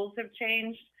the rules have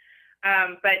changed.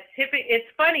 But it's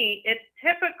funny, it's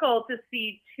typical to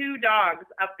see two dogs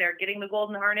up there getting the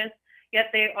golden harness, yet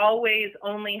they always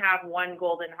only have one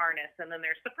golden harness. And then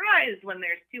they're surprised when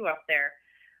there's two up there.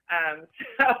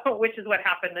 So, which is what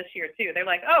happened this year too. They're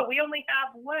like, oh, we only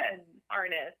have one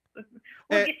harness.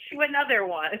 We'll get you another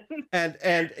one.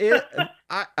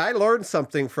 I learned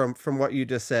something from what you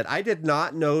just said. I did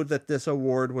not know that this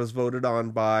award was voted on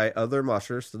by other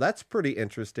mushers, so that's pretty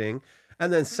interesting.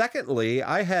 And then secondly,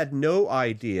 I had no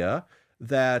idea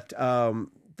that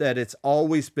that it's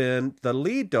always been the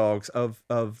lead dogs of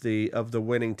the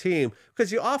winning team,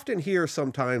 because you often hear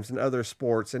sometimes in other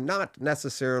sports, and not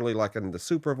necessarily like in the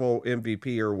Super Bowl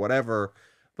MVP or whatever,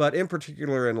 but in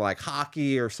particular in like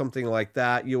hockey or something like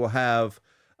that, you will have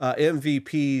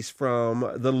MVPs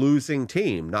from the losing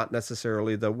team, not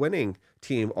necessarily the winning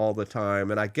team all the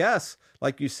time. And I guess,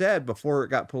 like you said, before it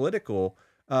got political,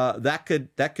 that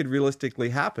could realistically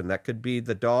happen. That could be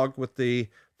the dog with the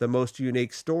most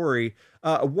unique story.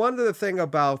 One other thing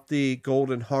about the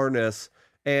golden harness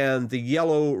and the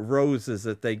yellow roses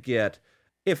that they get,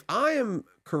 if I am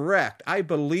correct, I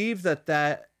believe that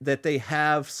they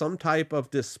have some type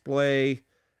of display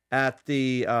at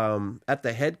the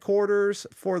headquarters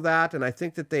for that, and I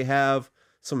think that they have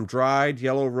some dried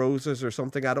yellow roses or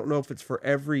something. I don't know if it's for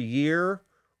every year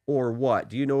or what.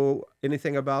 Do you know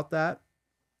anything about that?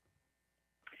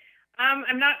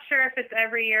 I'm not sure if it's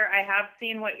every year. I have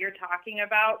seen what you're talking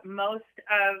about. Most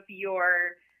of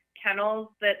your kennels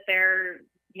that they're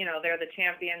the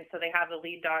champions, so they have the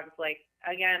lead dogs. Like,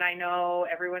 again, I know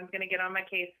everyone's going to get on my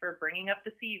case for bringing up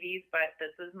the CVs, but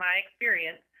this is my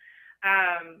experience.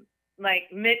 like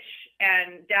Mitch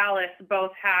and Dallas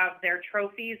both have their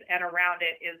trophies, and around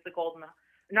it is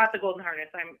not the golden harness.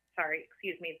 I'm sorry,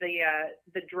 excuse me,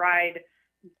 the dried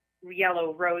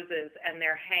yellow roses, and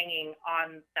they're hanging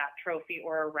on that trophy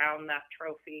or around that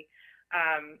trophy.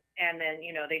 And then,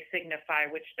 they signify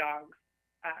which dogs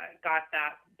got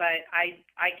that. But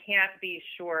I can't be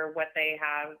sure what they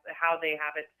have, how they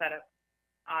have it set up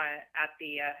at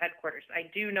the headquarters. I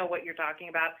do know what you're talking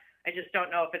about. I just don't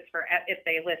know if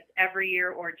they list every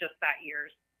year or just that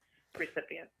year's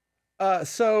recipient.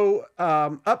 So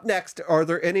up next, are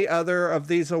there any other of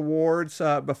these awards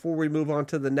before we move on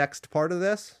to the next part of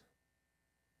this?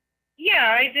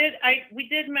 Yeah,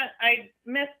 I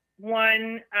missed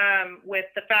one with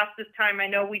the fastest time. I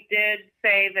know we did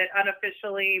say that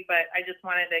unofficially, but I just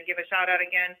wanted to give a shout out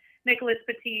again. Nicholas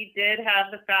Petit did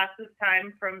have the fastest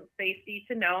time from safety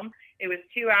to Nome. It was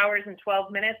 2 hours and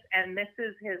 12 minutes, and this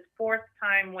is his fourth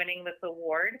time winning this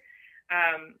award.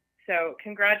 So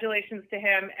congratulations to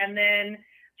him. And then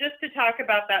just to talk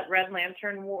about that Red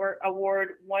Lantern Award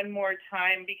one more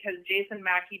time, because Jason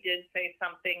Mackey did say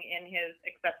something in his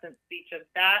acceptance speech of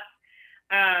that.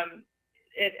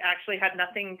 It actually had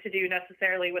nothing to do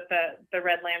necessarily with the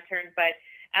Red Lantern, but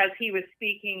as he was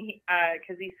speaking,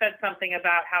 because he said something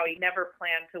about how he never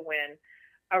planned to win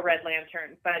a Red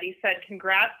Lantern, but he said,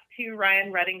 congrats to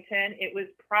Ryan Reddington. It was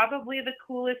probably the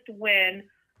coolest win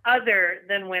other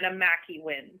than when a Mackey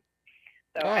wins.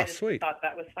 So I just thought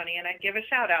that was funny, and I'd give a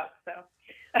shout out. So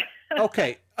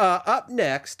okay, up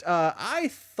next, I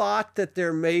thought that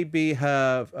there may be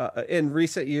in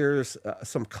recent years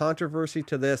some controversy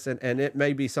to this, and it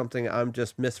may be something I'm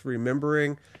just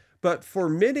misremembering. But for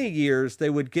many years,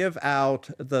 they would give out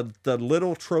the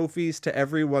little trophies to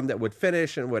everyone that would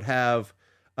finish and would have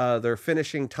their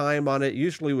finishing time on it.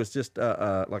 Usually was just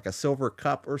like a silver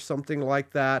cup or something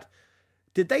like that.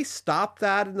 Did they stop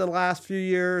that in the last few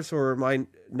years, or am I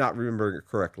not remembering it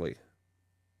correctly?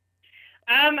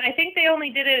 I think they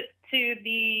only did it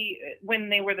when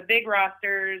they were the big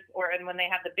rosters, and when they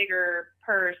had the bigger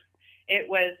purse, it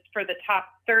was for the top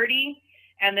 30.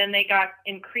 And then they got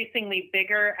increasingly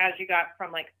bigger as you got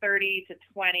from like 30 to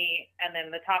 20. And then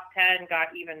the top 10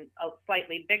 got even a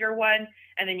slightly bigger one.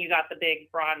 And then you got the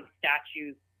big bronze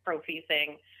statue trophy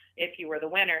thing if you were the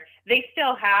winner. They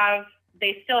still have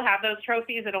those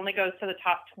trophies. It only goes to the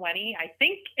top 20. I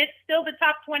think it's still the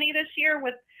top 20 this year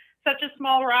with such a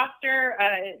small roster.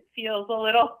 It feels a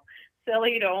little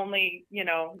silly to only,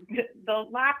 the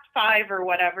last 5 or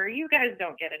whatever. You guys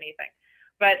don't get anything.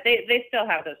 But they still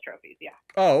have those trophies, yeah.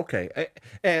 Oh, okay.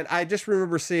 And I just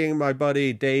remember seeing my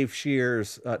buddy Dave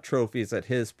Shear's trophies at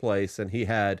his place, and he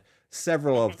had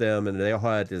several of them, and they all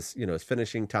had his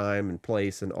finishing time and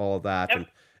place and all of that. Yep. And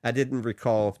I didn't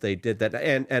recall if they did that.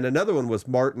 And another one was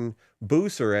Martin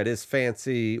Booser at his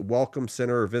fancy welcome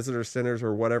center or visitor centers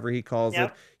or whatever he calls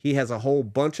it. He has a whole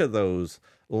bunch of those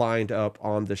lined up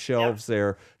on the shelves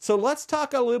there. So let's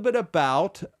talk a little bit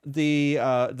about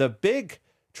the big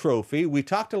trophy. We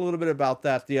talked a little bit about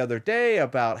that the other day,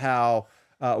 about how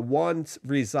one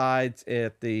resides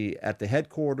at the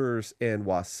headquarters in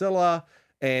Wasilla,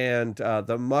 and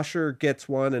the musher gets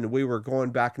one, and we were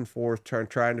going back and forth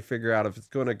trying to figure out if it's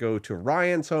going to go to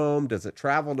Ryan's home. Does it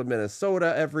travel to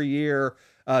Minnesota every year?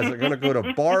 Is it going to go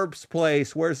to Barb's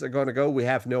place? Where's it going to go? We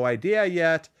have no idea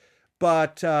yet.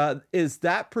 But is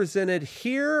that presented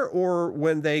here, or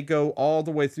when they go all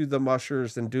the way through the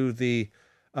mushers and do the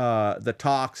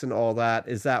talks and all that,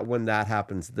 is that when that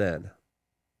happens then?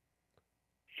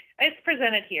 It's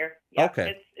presented here. Yeah,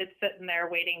 okay. It's sitting there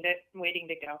waiting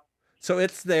to go. So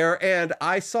it's there. And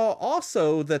I saw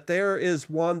also that there is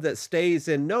one that stays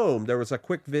in Nome. There was a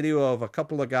quick video of a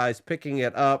couple of guys picking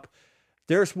it up.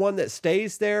 There's one that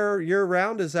stays there year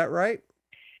round. Is that right?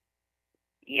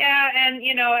 Yeah, and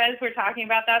as we're talking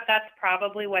about that, that's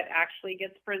probably what actually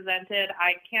gets presented.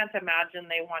 I can't imagine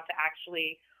they want to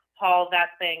actually haul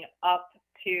that thing up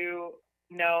to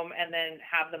Nome and then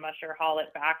have the musher haul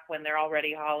it back when they're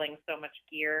already hauling so much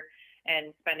gear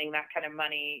and spending that kind of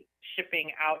money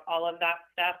shipping out all of that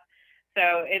stuff.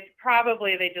 So it's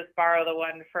probably they just borrow the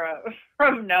one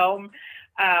from Nome.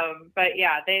 But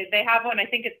yeah, they have one. I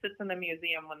think it sits in the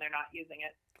museum when they're not using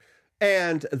it.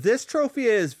 And this trophy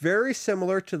is very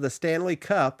similar to the Stanley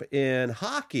Cup in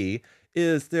hockey.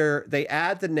 They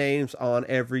add the names on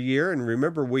every year. And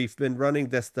remember, we've been running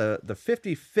this, the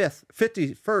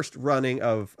 51st running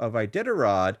of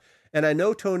Iditarod. And I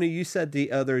know, Tony, you said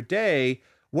the other day,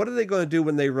 what are they going to do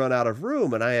when they run out of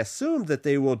room? And I assume that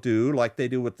they will do like they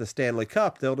do with the Stanley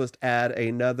Cup. They'll just add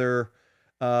another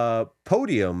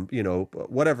podium,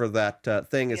 whatever that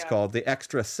thing is called, the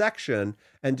extra section,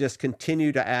 and just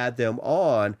continue to add them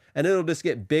on, and it'll just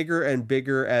get bigger and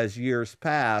bigger as years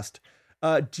passed.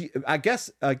 I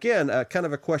guess, again, kind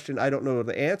of a question I don't know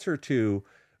the answer to,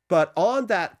 but on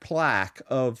that plaque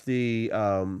of the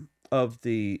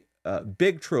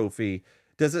big trophy,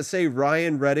 does it say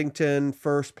Ryan Reddington,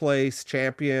 first place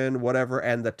champion, whatever,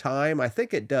 and the time? I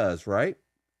think it does, right?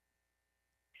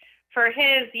 For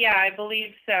his, yeah, I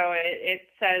believe so. It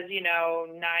says, 9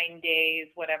 days,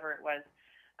 whatever it was,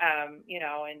 and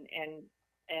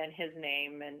his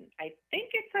name. And I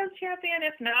think it says champion.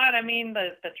 If not,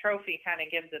 the trophy kind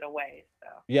of gives it away. So.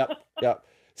 Yep.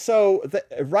 So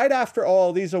right after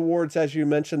all these awards, as you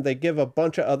mentioned, they give a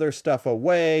bunch of other stuff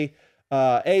away,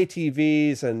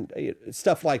 ATVs and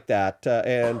stuff like that.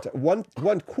 And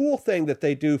one cool thing that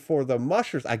they do for the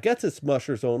mushers, I guess it's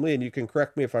mushers only, and you can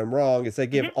correct me if I'm wrong, is they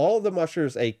give all of the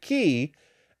mushers a key.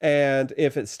 And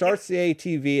if it starts the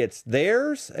ATV, it's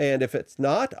theirs. And if it's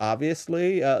not,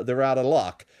 obviously, they're out of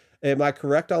luck. Am I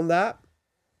correct on that?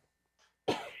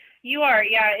 You are,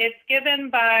 yeah. It's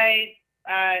given by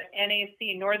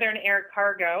NAC, Northern Air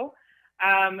Cargo.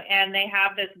 And they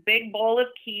have this big bowl of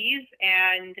keys.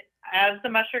 And as the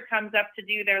musher comes up to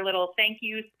do their little thank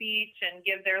you speech and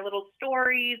give their little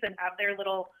stories and have their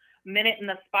little minute in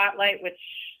the spotlight, which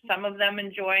some of them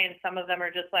enjoy and some of them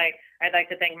are just like, I'd like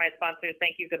to thank my sponsors,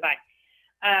 thank you, goodbye.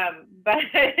 But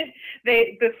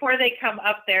before they come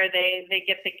up there, they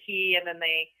get the key and then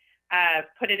they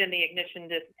put it in the ignition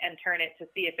and turn it to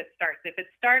see if it starts. If it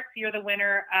starts, you're the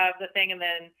winner of the thing, and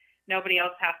then nobody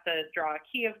else has to draw a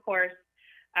key, of course,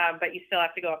 but you still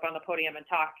have to go up on the podium and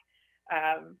talk.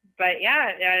 But yeah,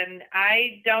 and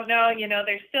I don't know,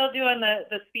 they're still doing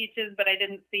the speeches, but I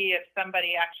didn't see if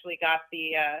somebody actually got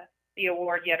the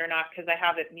award yet or not, because I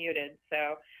have it muted.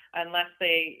 So unless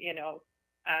they,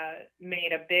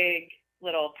 made a big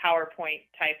little PowerPoint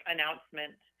type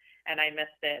announcement and I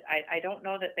missed it, I don't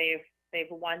know that they've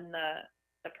won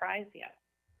the prize yet.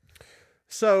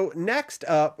 So next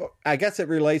up, I guess it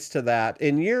relates to that.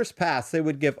 In years past, they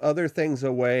would give other things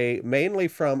away, mainly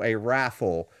from a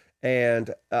raffle.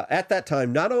 And at that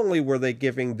time, not only were they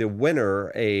giving the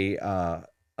winner a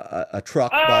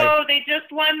truck. They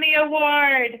just won the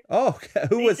award. Oh,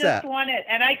 who was that? They just won it,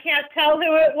 and I can't tell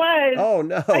who it was. Oh,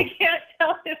 no. I can't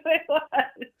tell who it was.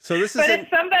 So this is it's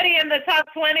somebody in the top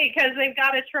 20 because they've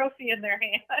got a trophy in their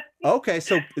hand. Okay,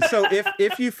 so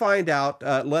if you find out,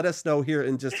 let us know here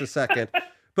in just a second.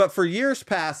 But for years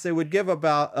past, they would give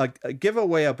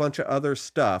away a bunch of other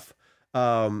stuff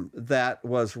that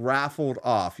was raffled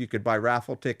off. You could buy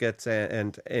raffle tickets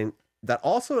and that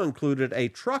also included a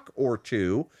truck or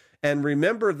two. And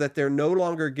remember that they're no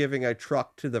longer giving a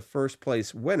truck to the first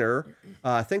place winner.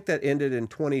 I think that ended in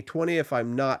 2020, if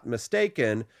I'm not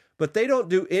mistaken. But they don't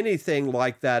do anything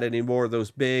like that anymore, those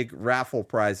big raffle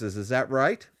prizes. Is that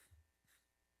right?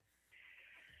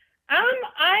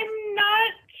 I'm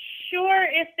not sure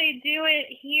if they do it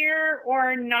here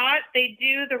or not. They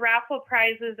do the raffle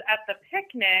prizes at the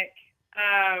picnic,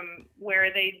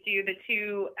 where they do the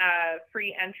 2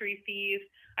 free entry fees.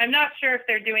 I'm not sure if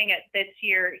they're doing it this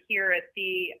year here at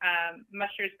the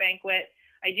Mushers Banquet.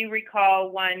 I do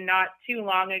recall one not too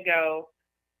long ago,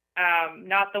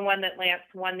 not the one that Lance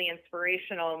won the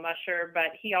inspirational musher,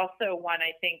 but he also won,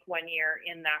 I think, one year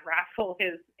in that raffle,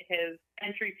 his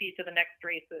entry fee to the next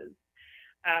races.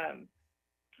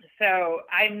 So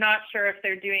I'm not sure if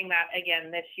they're doing that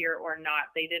again this year or not.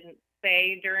 They didn't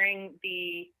say during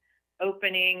the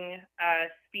opening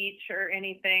speech or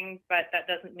anything, but that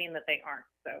doesn't mean that they aren't.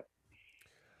 So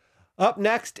up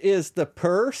next is the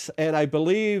purse, and I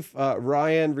believe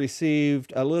Ryan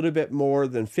received a little bit more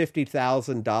than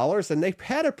 $50,000, and they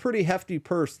had a pretty hefty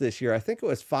purse this year. I think it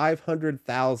was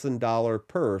 $500,000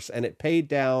 purse, and it paid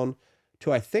down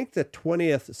to, I think, the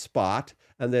 20th spot,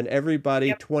 and then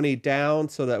everybody 20 down,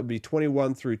 so that would be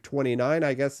 21 through 29,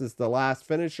 I guess, is the last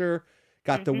finisher.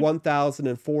 Got to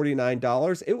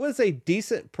 $1,049. It was a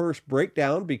decent purse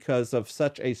breakdown because of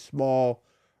such a small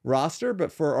roster,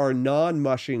 but for our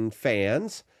non-mushing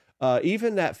fans,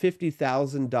 even that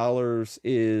 $50,000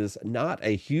 is not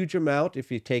a huge amount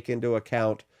if you take into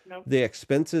account the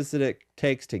expenses that it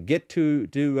takes to get to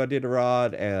do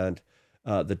Iditarod and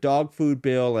the dog food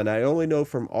bill. And I only know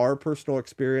from our personal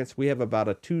experience, we have about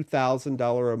a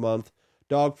 $2,000 a month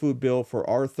dog food bill for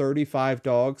our 35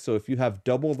 dogs. So if you have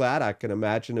double that, I can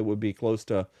imagine it would be close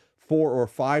to $4,000 or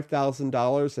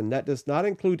 $5,000, and that does not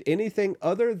include anything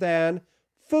other than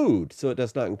food. So it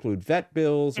does not include vet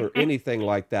bills or anything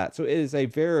like that. So it is a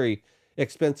very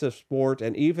expensive sport,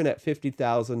 and even at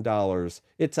 $50,000,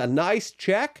 it's a nice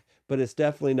check, but it's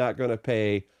definitely not going to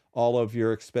pay all of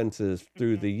your expenses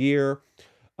through the year.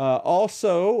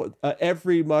 Also,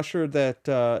 every musher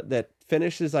that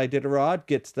finishes Iditarod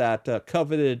gets that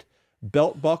coveted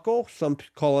belt buckle. Some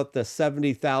call it the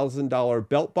 $70,000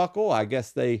 belt buckle. I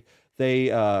guess they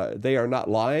are not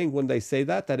lying when they say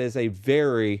that. That is a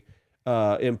very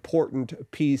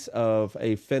important piece of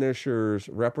a finisher's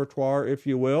repertoire, if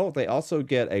you will. They also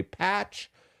get a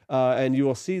patch, and you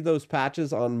will see those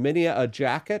patches on many a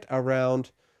jacket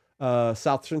around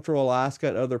South Central Alaska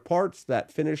and other parts.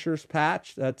 That finisher's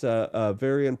patch, that's a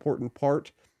very important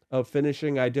part of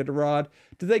finishing Iditarod.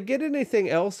 Do they get anything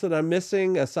else that I'm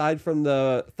missing aside from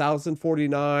the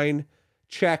 $1,049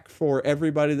 check for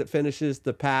everybody that finishes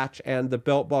the patch and the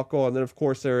belt buckle? And then, of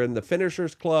course, they're in the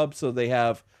Finishers Club, so they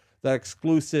have that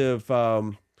exclusive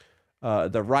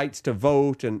the rights to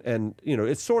vote, and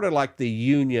it's sort of like the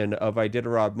union of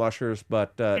Iditarod mushers,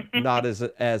 but not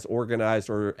as organized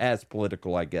or as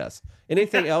political, I guess.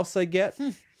 Anything else they get?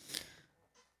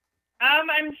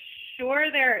 I'm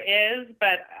sure there is,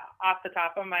 but off the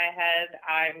top of my head,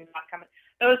 I'm not coming.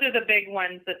 Those are the big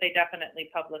ones that they definitely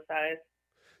publicize.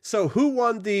 So who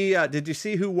won did you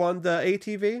see who won the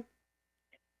ATV?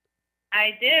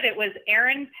 I did. It was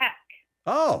Aaron Peck.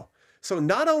 Oh, so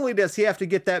not only does he have to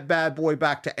get that bad boy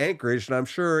back to Anchorage, and I'm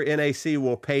sure NAC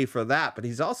will pay for that, but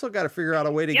he's also got to figure out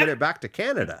a way to get it back to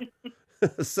Canada.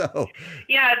 So,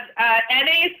 yeah,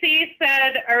 NAC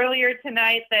said earlier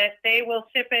tonight that they will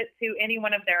ship it to any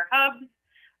one of their hubs.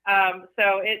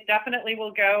 So it definitely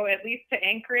will go at least to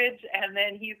Anchorage, and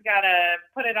then he's got to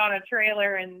put it on a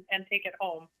trailer and take it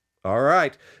home. All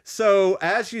right. So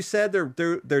as you said,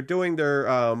 they're doing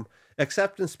their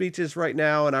acceptance speeches right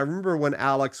now, and I remember when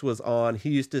Alex was on, he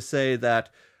used to say that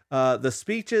the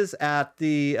speeches at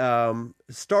the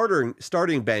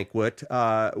starting banquet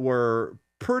were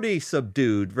pretty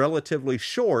subdued, relatively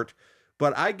short,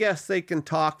 but I guess they can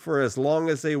talk for as long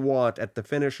as they want at the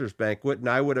finishers banquet. And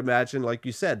I would imagine, like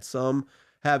you said, some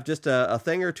have just a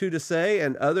thing or two to say,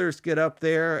 and others get up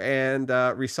there and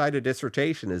recite a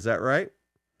dissertation. Is that right?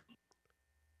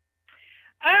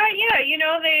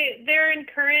 Yeah, they're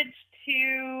encouraged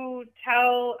to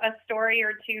tell a story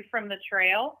or two from the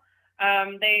trail.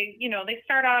 They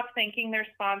start off thanking their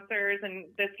sponsors. In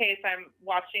this case, I'm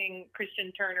watching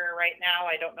Christian Turner right now.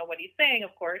 I don't know what he's saying,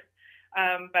 of course,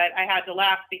 but I had to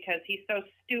laugh because he's so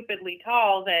stupidly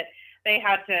tall that they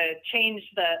had to change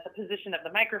the position of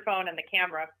the microphone and the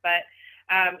camera. But,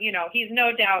 he's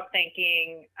no doubt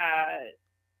thanking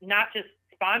not just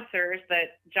sponsors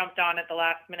that jumped on at the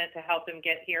last minute to help him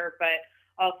get here, but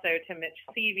also to Mitch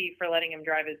Seavey for letting him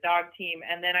drive his dog team.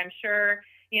 And then I'm sure,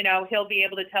 he'll be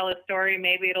able to tell a story.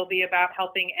 Maybe it'll be about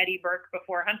helping Eddie Burke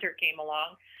before Hunter came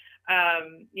along,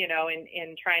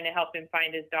 in trying to help him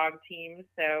find his dog team.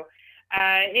 So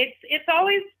it's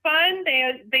always fun.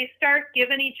 They start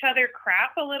giving each other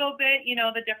crap a little bit,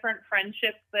 the different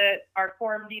friendships that are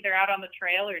formed either out on the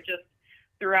trail or just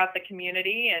throughout the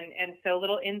community. And so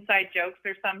little inside jokes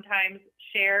are sometimes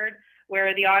shared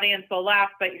where the audience will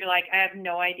laugh, but you're like, I have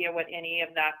no idea what any of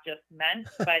that just meant,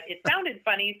 but it sounded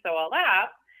funny, so I'll laugh.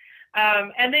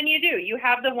 And then you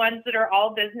have the ones that are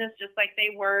all business, just like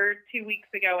they were 2 weeks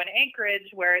ago in Anchorage,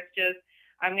 where it's just,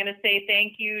 I'm going to say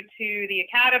thank you to the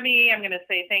Academy. I'm going to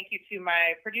say thank you to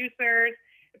my producers.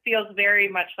 It feels very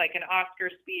much like an Oscar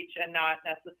speech and not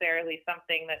necessarily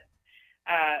something that's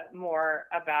more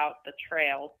about the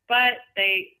trails, but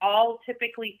they all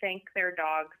typically thank their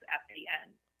dogs at the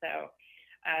end. So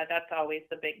that's always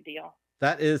the big deal.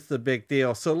 That is the big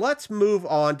deal. So let's move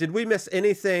on. Did we miss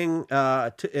anything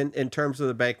in terms of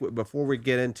the banquet before we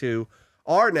get into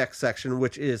our next section,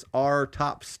 which is our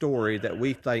top story that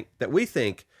we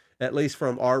think, at least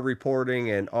from our reporting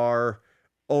and our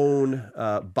own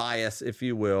bias, if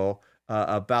you will,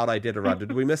 about Iditarod?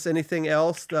 Did we miss anything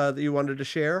else that you wanted to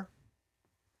share?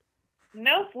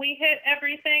 Nope, we hit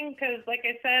everything because, like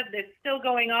I said, it's still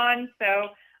going on. So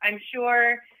I'm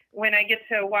sure when I get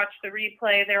to watch the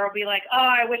replay, there will be like, oh,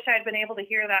 I wish I'd been able to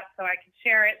hear that so I could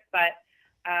share it. But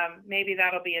maybe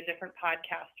that'll be a different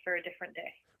podcast for a different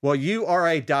day. Well, you are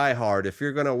a diehard if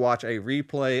you're going to watch a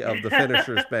replay of the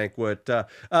finishers banquet.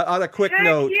 On a quick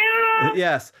note,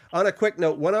 yes. On a quick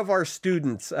note, one of our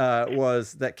students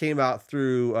that came out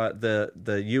through the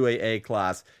UAA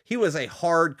class. He was a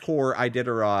hardcore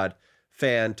Iditarod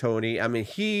fan, Tony. I mean,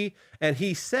 he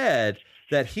said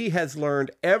that he has learned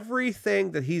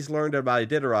everything that he's learned about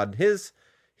Iditarod.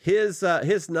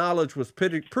 His knowledge was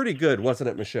pretty good, wasn't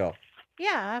it, Michelle?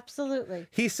 Yeah, absolutely.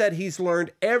 He said he's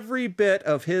learned every bit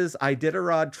of his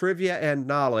Iditarod trivia and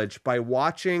knowledge by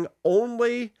watching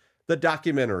only the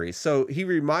documentary. So he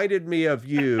reminded me of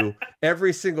you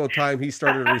every single time he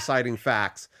started reciting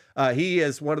facts. He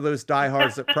is one of those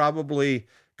diehards that probably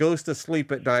goes to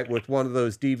sleep at night with one of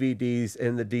those DVDs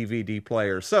in the DVD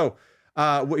player. So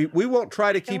we won't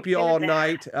try to keep you all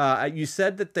night. You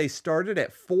said that they started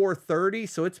at 4:30,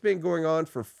 so it's been going on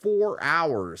for 4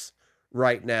 hours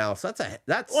right now. So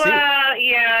that's well,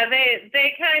 yeah,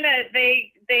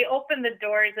 they opened the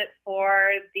doors at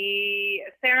 4. The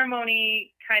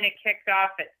ceremony kind of kicked off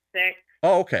at 6.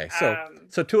 Oh, okay. So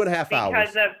 2.5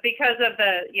 hours. Because of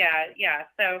the yeah.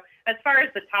 So as far as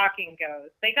the talking goes,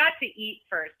 they got to eat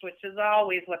first, which is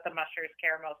always what the mushers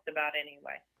care most about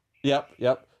anyway. Yep.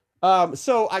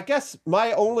 So I guess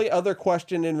my only other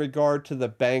question in regard to the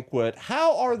banquet,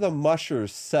 how are the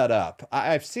mushers set up?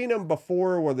 I've seen them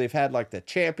before where they've had like the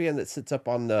champion that sits up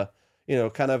on the,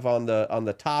 kind of on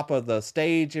the top of the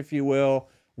stage, if you will.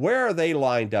 Where are they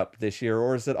lined up this year,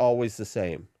 or is it always the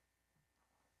same?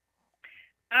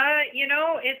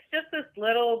 It's just this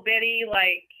little bitty,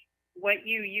 like what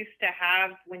you used to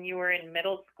have when you were in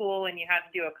middle school and you had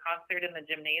to do a concert in the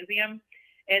gymnasium.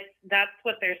 That's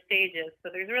what their stage is.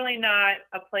 So there's really not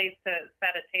a place to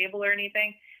set a table or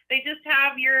anything. They just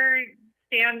have your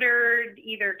standard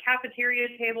either cafeteria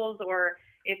tables, or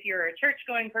if you're a church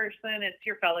going person, it's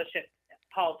your fellowship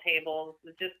hall tables,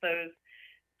 just those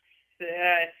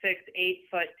 6-8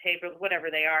 foot tables,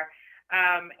 whatever they are.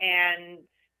 And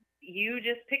you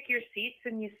just pick your seats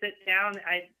and you sit down.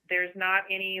 There's not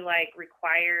any like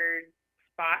required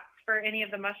spots for any of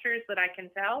the mushers that I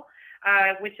can tell,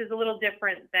 which is a little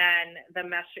different than the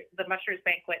mushers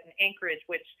banquet in Anchorage,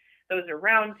 which those are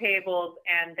round tables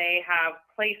and they have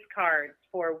place cards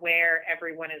for where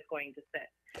everyone is going to sit.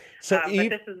 So but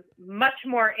this is much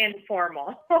more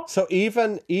informal. So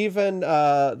even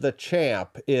the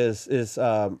champ is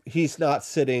he's not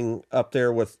sitting up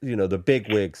there with the big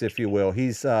wigs, if you will.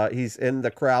 He's in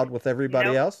the crowd with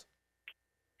everybody else.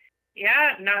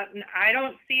 Yeah, I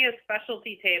don't see a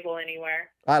specialty table anywhere.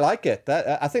 I like it.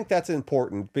 I think that's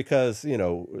important because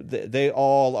they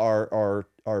all are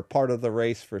part of the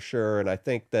race for sure, and I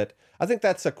think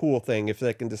that's a cool thing if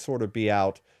they can just sort of be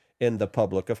out in the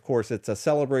public. Of course, it's a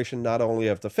celebration not only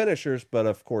of the finishers, but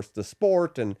of course the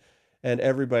sport and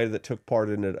everybody that took part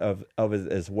in it of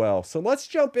it as well. So let's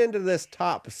jump into this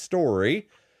top story.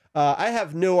 I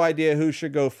have no idea who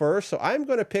should go first, so I'm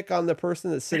going to pick on the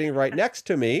person that's sitting right next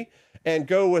to me and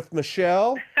go with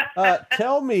Michelle.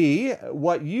 Tell me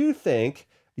what you think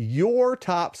your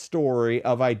top story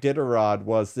of Iditarod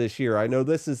was this year. I know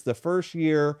this is the first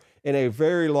year in a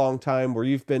very long time where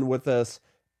you've been with us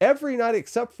every night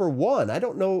except for one. I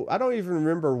don't know. I don't even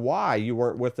remember why you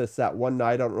weren't with us that one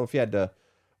night. I don't know if you had to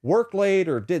work late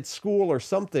or did school or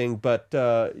something, but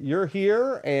you're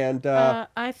here. And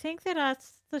I think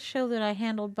that's the show that I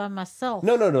handled by myself.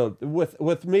 No.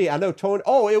 With me. I know Toni.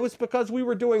 Oh, it was because we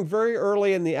were doing very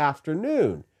early in the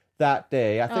afternoon that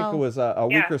day. I think it was a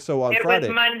week or so on Friday. It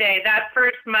was Monday, that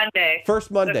first Monday.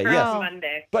 Yes.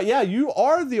 Monday. But yeah, you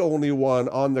are the only one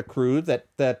on the crew that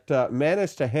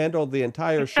managed to handle the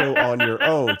entire show on your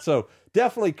own. So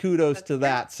definitely kudos to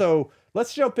that. So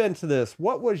let's jump into this.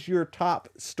 What was your top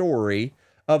story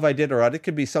of Iditarod? It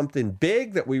could be something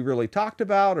big that we really talked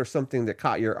about or something that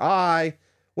caught your eye.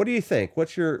 What do you think?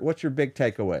 What's your big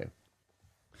takeaway?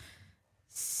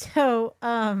 So,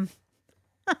 my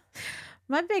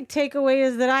big takeaway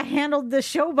is that I handled the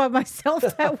show by myself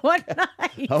that one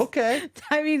night. Okay.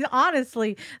 I mean,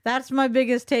 honestly, that's my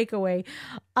biggest takeaway.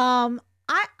 I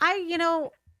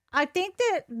think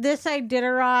that this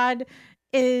Iditarod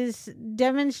is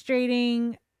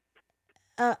demonstrating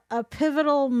a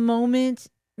pivotal moment,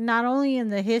 not only in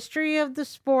the history of the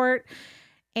sport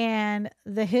and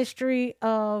the history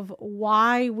of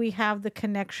why we have the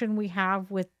connection we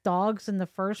have with dogs in the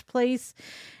first place,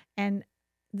 and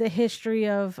the history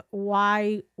of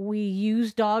why we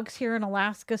use dogs here in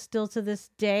Alaska still to this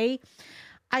day.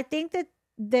 I think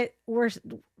that we're,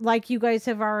 like you guys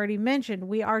have already mentioned,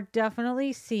 we are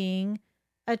definitely seeing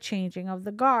a changing of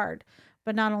the guard.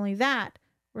 But not only that,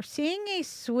 we're seeing a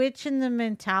switch in the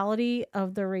mentality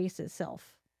of the race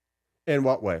itself. In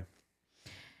what way?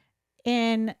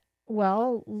 And,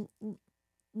 well,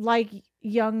 like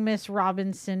young Miss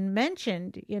Robinson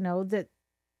mentioned, that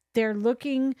they're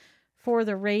looking for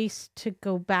the race to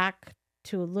go back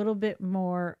to a little bit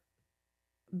more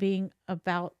being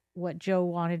about what Joe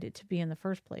wanted it to be in the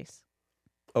first place.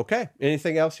 Okay.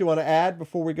 Anything else you want to add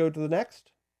before we go to the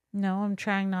next? No, I'm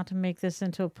trying not to make this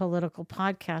into a political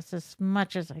podcast as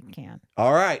much as I can.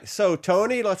 All right. So,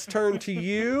 Toni, let's turn to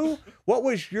you. What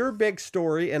was your big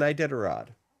story in Iditarod?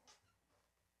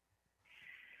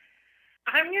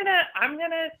 I'm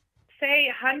gonna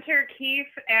say Hunter Keefe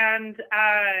and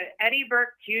Eddie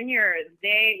Burke Jr.,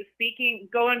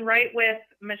 going right with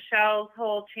Michelle's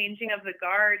whole changing of the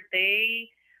guard, they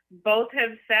both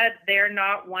have said they're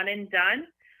not one and done.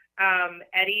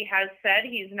 Eddie has said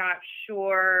he's not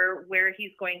sure where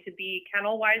he's going to be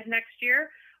kennel-wise next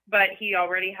year, but he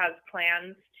already has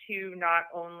plans to not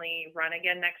only run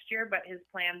again next year, but his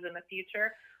plans in the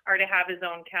future are to have his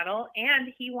own kennel,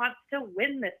 and he wants to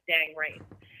win this dang race.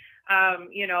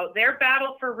 Their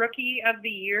battle for Rookie of the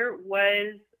Year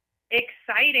was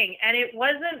exciting, and it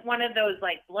wasn't one of those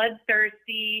like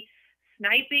bloodthirsty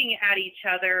sniping at each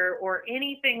other or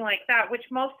anything like that, which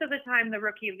most of the time the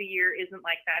Rookie of the Year isn't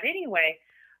like that anyway.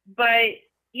 But,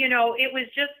 it was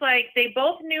just like they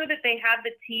both knew that they had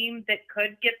the team that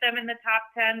could get them in the top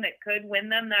 10, that could win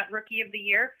them that Rookie of the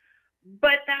Year.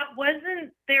 But that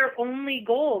wasn't their only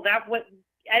goal.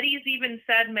 Eddie's even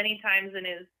said many times in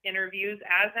his interviews,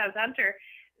 as has Hunter,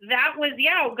 that was,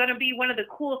 going to be one of the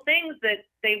cool things that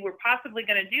they were possibly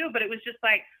going to do. But it was just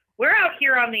like, we're out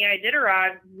here on the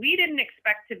Iditarod. We didn't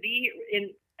expect to be,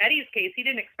 in Eddie's case, he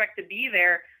didn't expect to be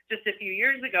there just a few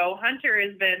years ago. Hunter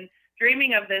has been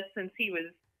dreaming of this since he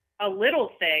was a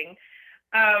little thing.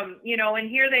 And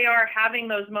here they are having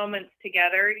those moments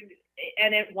together.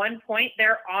 And at one point,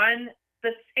 they're on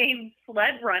the same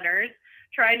sled runners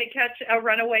trying to catch a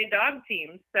runaway dog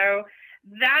team. So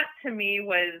that to me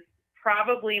was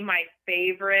probably my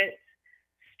favorite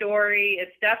story.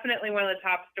 It's definitely one of the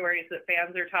top stories that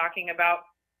fans are talking about.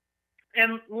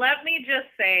 And let me just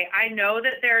say, I know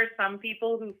that there are some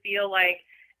people who feel like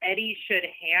Eddie should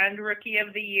hand Rookie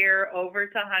of the Year over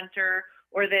to Hunter,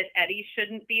 or that Eddie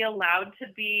shouldn't be allowed to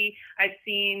be. I've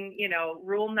seen,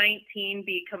 Rule 19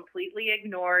 be completely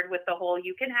ignored with the whole,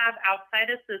 you can have outside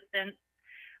assistance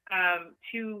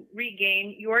to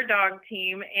regain your dog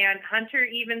team. And Hunter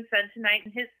even said tonight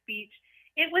in his speech,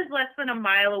 it was less than a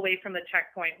mile away from the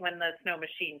checkpoint when the snow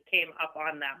machine came up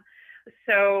on them.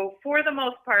 So for the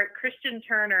most part, Christian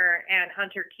Turner and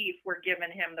Hunter Keefe were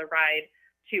giving him the ride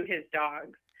to his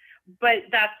dogs. But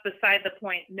that's beside the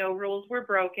point. No rules were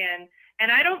broken. And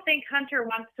I don't think Hunter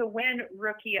wants to win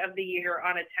Rookie of the Year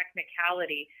on a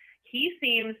technicality. He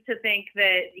seems to think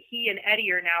that he and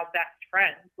Eddie are now best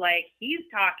friends. Like, he's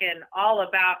talking all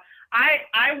about,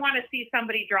 I want to see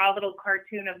somebody draw a little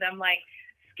cartoon of them, like,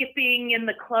 skipping in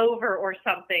the clover or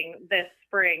something this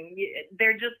spring.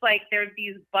 They're just like, they're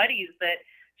these buddies that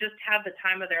just have the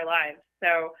time of their lives.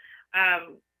 So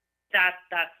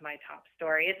that's my top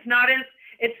story. It's not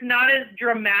as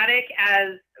dramatic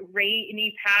as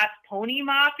Rainy Pass Pony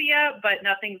Mafia, but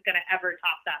nothing's going to ever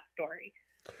top that story.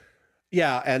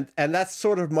 Yeah, and that's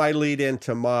sort of my lead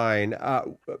into mine.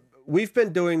 We've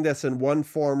been doing this in one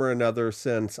form or another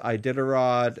since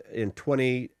Iditarod in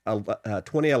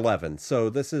 2011. So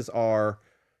this is our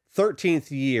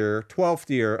 12th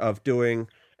year of doing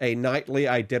a nightly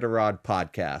Iditarod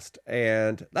podcast.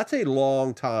 And that's a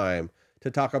long time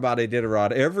to talk about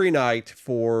Iditarod every night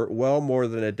for well more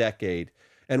than a decade.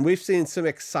 And we've seen some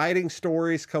exciting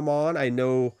stories come on. I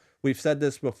know we've said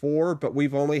this before, but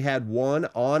we've only had one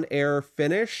on-air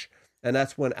finish, and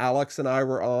that's when Alex and I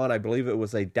were on. I believe it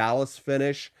was a Dallas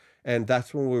finish, and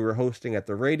that's when we were hosting at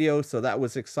the radio, so that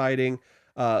was exciting.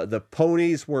 The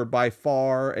ponies were by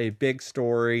far a big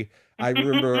story. I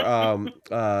remember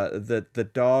the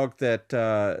dog that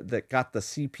got the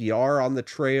CPR on the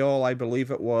trail, I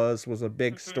believe it was a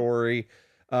big story.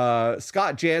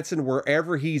 Scott Jansen,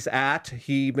 wherever he's at,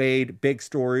 he made big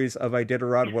stories of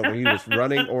Iditarod, whether he was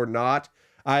running or not.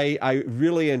 I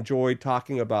really enjoyed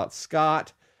talking about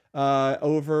Scott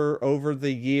over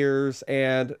the years,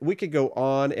 and we could go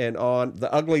on and on.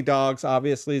 The Ugly Dogs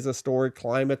obviously is a story.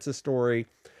 Climate's a story.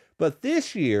 But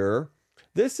this year,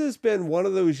 this has been one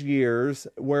of those years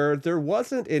where there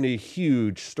wasn't any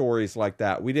huge stories like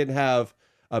that. We didn't have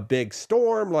a big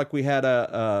storm like we had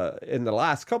in the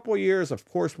last couple of years. Of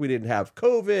course, we didn't have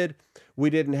COVID. We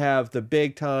didn't have the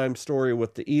big time story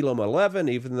with the Elam 11,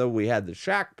 even though we had the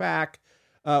Shack Pack.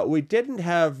 We didn't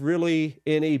have really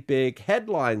any big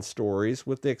headline stories,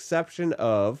 with the exception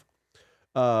of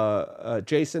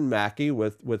Jason Mackey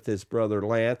with his brother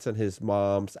Lance and his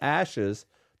mom's ashes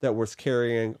that was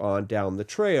carrying on down the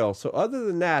trail. So other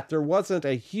than that, there wasn't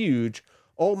a huge,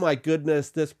 oh my goodness,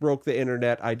 this broke the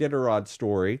internet Iditarod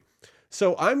story.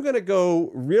 So I'm going to go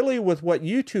really with what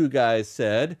you two guys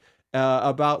said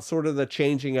about sort of the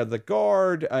changing of the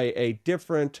guard, a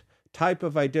different type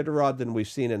of Iditarod than we've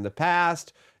seen in the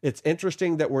past. It's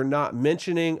interesting that we're not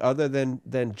mentioning, other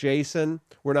than Jason,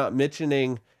 we're not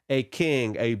mentioning a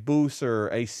King, a Booser,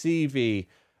 a CV,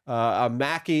 a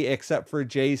Mackey, except for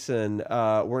Jason.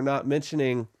 We're not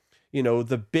mentioning,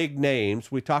 the big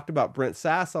names. We talked about Brent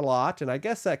Sass a lot, and I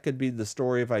guess that could be the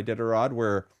story of Iditarod,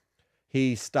 where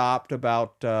he stopped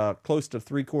about close to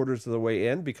 3/4 of the way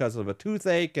in because of a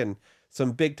toothache and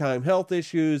some big-time health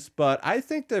issues. But I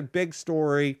think the big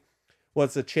story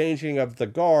was the changing of the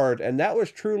guard, and that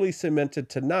was truly cemented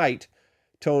tonight,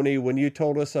 Toni, when you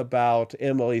told us about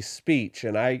Emily's speech.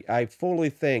 And I fully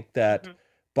think that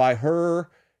by her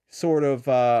sort of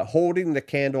holding the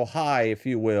candle high, if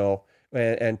you will,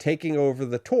 and taking over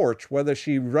the torch, whether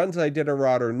she runs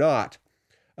Iditarod or not,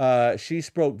 she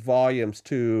spoke volumes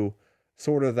to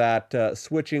sort of that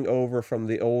switching over from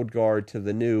the old guard to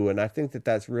the new. And I think that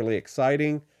that's really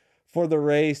exciting for the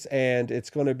race, and it's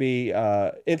going to be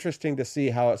interesting to see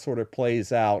how it sort of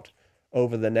plays out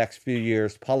over the next few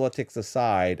years, politics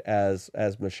aside, as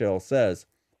Michele says.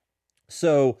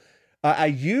 So I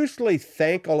usually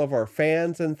thank all of our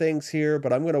fans and things here,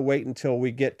 but I'm going to wait until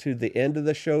we get to the end of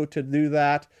the show to do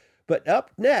that. But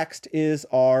up next is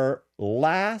our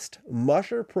last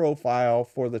musher profile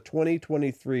for the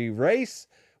 2023 race.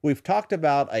 We've talked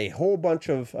about a whole bunch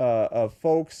of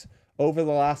folks over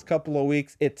the last couple of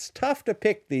weeks. It's tough to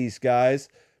pick these guys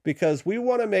because we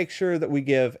want to make sure that we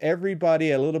give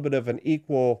everybody a little bit of an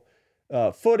equal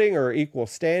footing or equal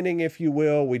standing, if you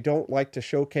will. We don't like to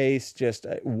showcase just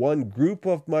one group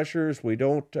of mushers. We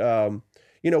don't,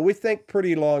 we think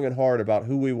pretty long and hard about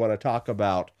who we want to talk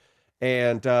about.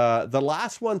 And the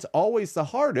last one's always the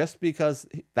hardest because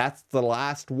that's the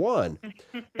last one.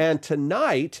 And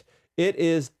tonight, it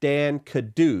is Dan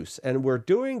Caduce. And we're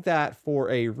doing that for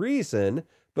a reason.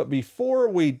 But before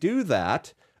we do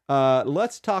that,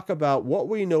 let's talk about what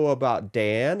we know about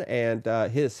Dan and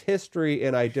his history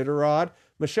in Iditarod.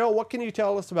 Michele, what can you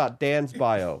tell us about Dan's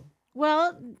bio?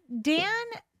 Well, Dan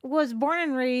was born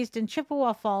and raised in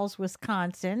Chippewa Falls,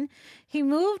 Wisconsin. He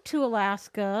moved to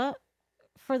Alaska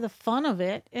for the fun of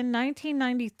it in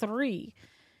 1993.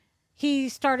 He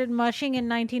started mushing in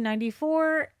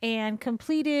 1994 and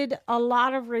completed a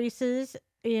lot of races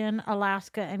in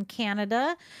Alaska and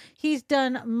Canada. He's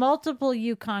done multiple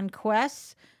Yukon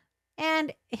quests,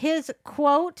 and his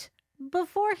quote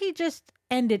before he just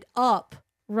ended up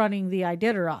running the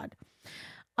Iditarod.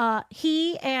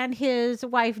 He and his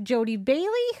wife Jody Bailey,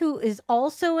 who is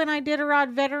also an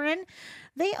Iditarod veteran,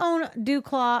 they own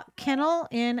Dewclaw Kennel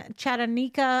in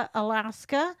Chattanooga,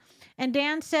 Alaska. And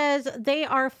Dan says they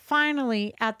are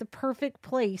finally at the perfect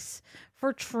place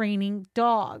for training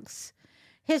dogs.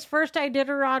 His first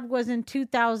Iditarod was in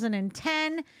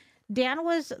 2010. Dan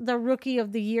was the Rookie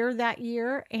of the Year that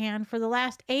year, and for the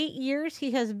last 8 years,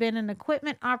 he has been an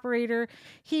equipment operator.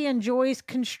 He enjoys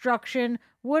construction,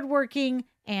 woodworking,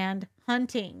 and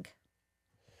hunting.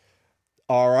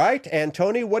 All right, and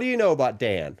Toni, what do you know about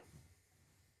Dan?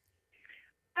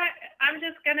 I'm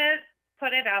just going to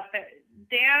put it out there.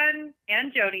 Dan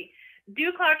and Jody,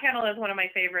 Dewclaw Kennel is one of my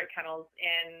favorite kennels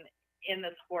in the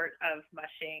sport of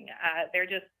mushing. They're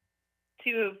just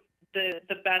two of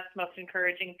the best, most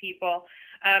encouraging people.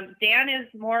 Dan is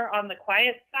more on the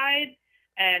quiet side,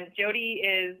 and Jody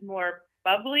is more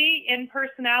bubbly in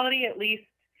personality, at least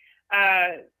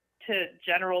to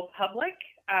general public.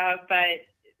 But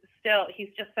still, he's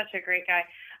just such a great guy.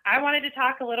 I wanted to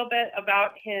talk a little bit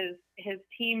about his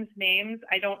team's names.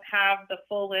 I don't have the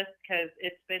full list because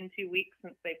it's been 2 weeks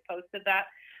since they've posted that.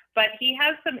 But he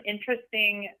has some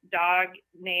interesting dog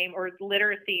name or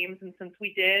litter themes. And since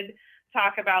we did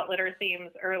talk about litter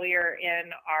themes earlier in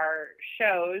our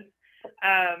shows,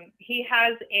 he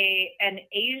has an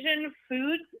Asian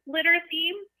foods litter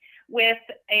theme with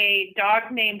a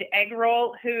dog named Egg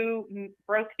Roll who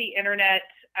broke the internet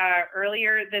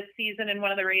earlier this season in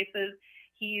one of the races.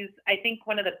 He's, I think,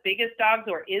 one of the biggest dogs,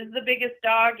 or is the biggest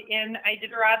dog in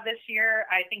Iditarod this year.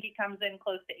 I think he comes in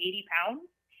close to 80 pounds.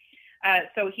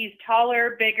 So he's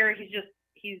taller, bigger. He's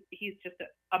just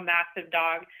a massive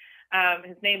dog.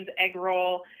 His name's Egg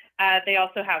Roll. They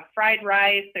also have fried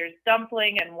rice. There's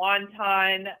dumpling and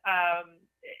wonton.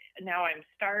 Now I'm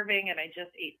starving and I just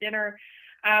ate dinner.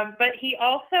 But he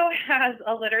also has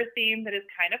a litter theme that is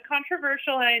kind of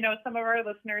controversial. And I know some of our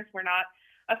listeners were not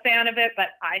a fan of it, but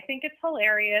I think it's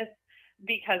hilarious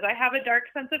because I have a dark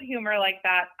sense of humor like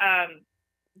that.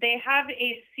 They have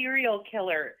a serial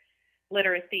killer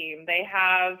litter theme. They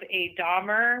have a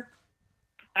Dahmer,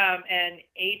 and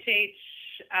H.H.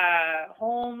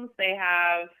 Holmes. They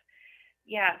have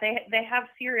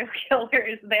serial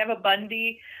killers. They have a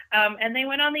Bundy, and they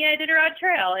went on the Iditarod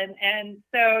Trail. And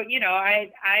so,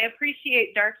 I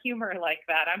appreciate dark humor like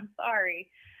that. I'm sorry.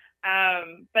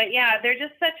 But yeah, they're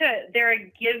just they're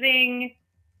a giving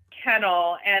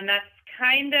kennel, and that's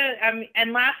kind of,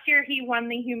 and last year he won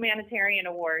the humanitarian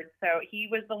award. So he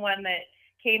was the one that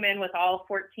came in with all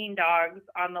 14 dogs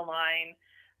on the line.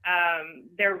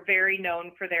 They're very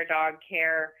known for their dog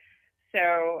care.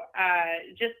 So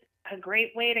just a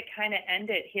great way to kind of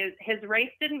end it. His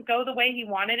race didn't go the way he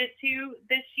wanted it to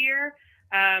this year.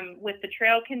 With the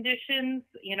trail conditions,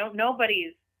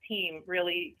 nobody's team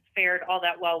really fared all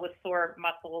that well with sore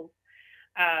muscles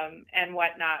and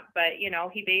whatnot. But,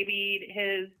 he babied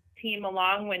his team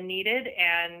along when needed,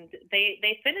 and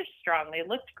they finished strong. They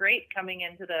looked great coming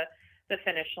into the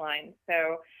finish line.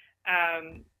 So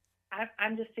I'm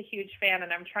just a huge fan,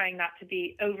 and I'm trying not to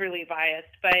be overly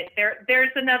biased. But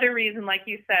there's another reason, like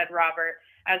you said, Robert,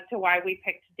 as to why we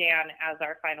picked Dan as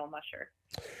our final musher.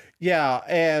 Yeah,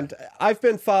 and I've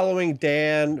been following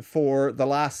Dan for the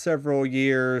last several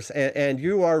years, and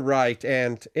you are right.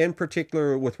 And in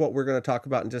particular, with what we're going to talk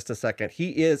about in just a second,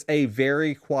 he is a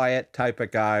very quiet type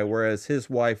of guy, whereas his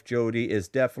wife, Jody, is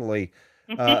definitely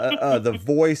the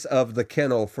voice of the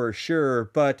kennel for sure.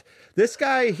 But this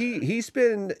guy, he's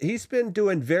been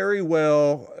doing very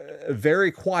well,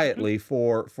 very quietly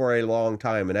for a long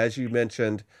time. And as you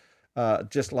mentioned,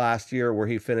 just last year where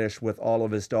he finished with all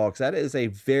of his dogs, that is a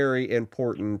very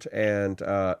important and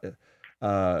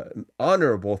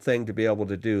honorable thing to be able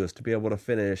to do, is to be able to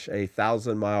finish a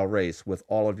 1,000-mile race with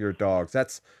all of your dogs.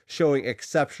 That's showing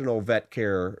exceptional vet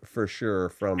care for sure.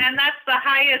 And that's the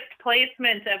highest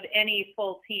placement of any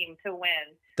full team to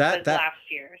win last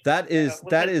year. That is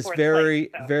very,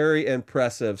 very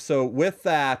impressive. So with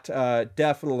that,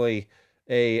 definitely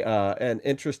an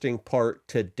interesting part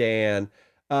to Dan.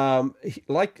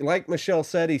 Like Michele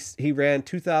said, he ran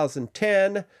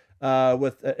 2010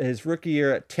 with his rookie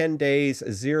year at 10 days,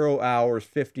 0 hours,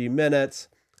 50 minutes.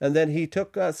 And then he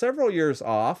took several years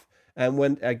off and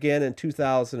went again in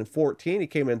 2014. He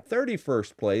came in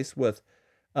 31st place with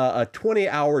a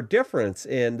 20-hour difference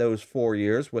in those 4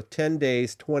 years with 10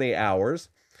 days, 20 hours.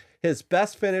 His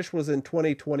best finish was in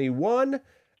 2021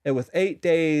 and with 8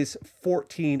 days,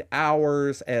 14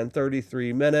 hours, and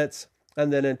 33 minutes.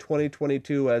 And then in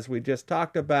 2022, as we just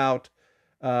talked about,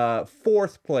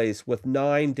 4th place with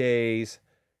 9 days,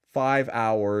 5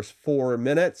 hours, 4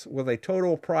 minutes, with a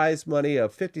total prize money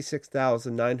of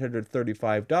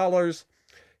 $56,935.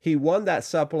 He won that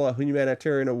Sepala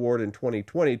Humanitarian Award in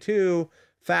 2022,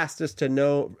 fastest to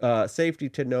know, safety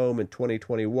to Nome in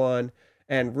 2021,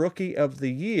 and Rookie of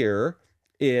the Year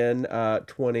in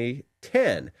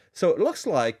 2010. So it looks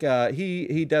like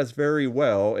he does very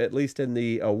well, at least in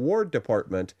the award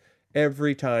department,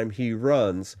 every time he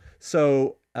runs.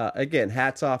 So again,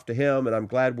 hats off to him, and I'm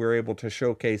glad we're able to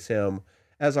showcase him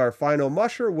as our final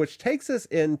musher, which takes us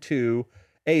into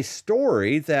a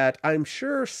story that I'm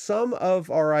sure some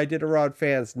of our Iditarod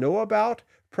fans know about,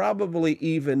 probably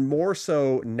even more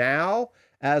so now.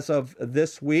 As of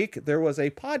this week, there was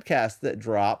a podcast that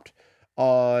dropped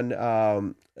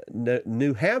on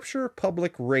New Hampshire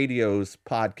Public Radio's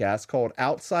podcast called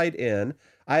Outside In.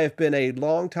 I have been a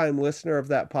longtime listener of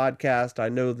that podcast. I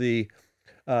know the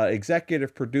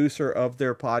executive producer of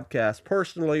their podcast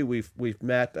personally. We've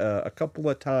met a couple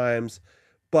of times,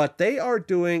 but they are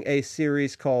doing a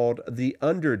series called The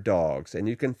Underdogs, and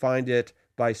you can find it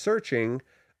by searching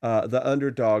The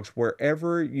Underdogs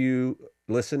wherever you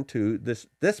listen to this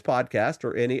podcast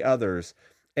or any others.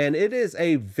 And it is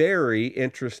a very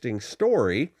interesting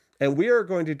story, and we are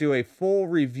going to do a full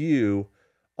review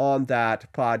on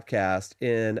that podcast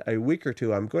in a week or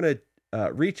two. I'm going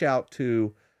to reach out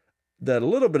to the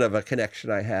little bit of a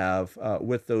connection I have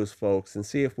with those folks and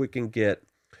see if we can get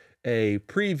a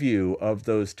preview of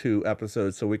those 2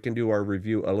 episodes so we can do our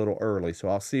review a little early. So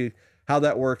I'll see how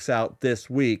that works out this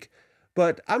week.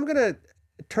 But I'm going to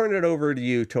turn it over to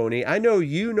you, Toni. I know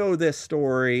you know this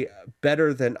story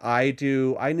better than I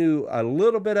do. I knew a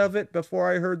little bit of it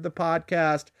before I heard the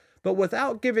podcast, but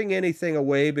without giving anything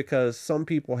away, because some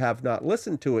people have not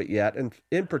listened to it yet, and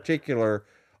in particular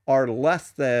are less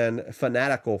than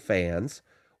fanatical fans.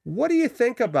 What do you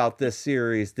think about this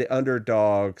series, The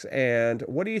Underdogs, and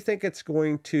what do you think it's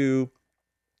going to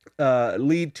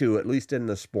lead to, at least in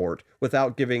the sport,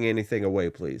 without giving anything away,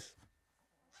 please?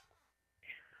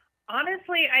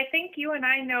 Honestly, I think you and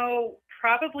I know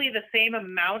probably the same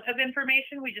amount of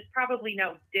information. We just probably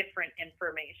know different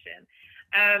information.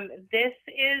 This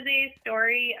is a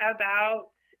story about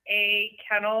a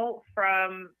kennel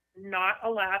from not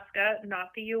Alaska, not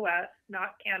the U.S.,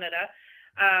 not Canada.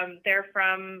 They're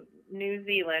from New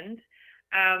Zealand.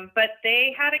 But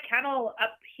they had a kennel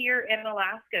up here in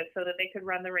Alaska so that they could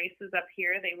run the races up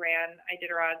here. They ran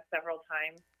Iditarod several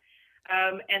times.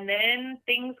 And then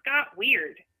things got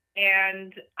weird.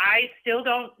 And I still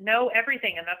don't know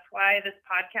everything. And that's why this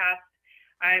podcast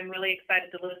I'm really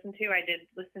excited to listen to. I did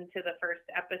listen to the first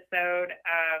episode,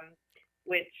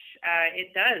 which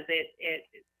it does. It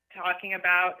talking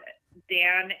about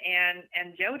Dan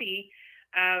and Jody.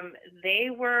 They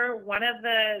were one of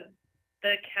the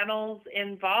kennels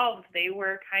involved. They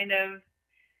were kind of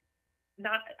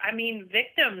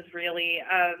victims really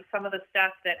of some of the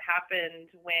stuff that happened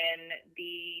when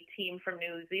the team from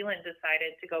New Zealand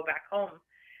decided to go back home.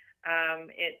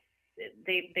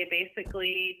 They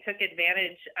basically took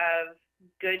advantage of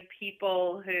good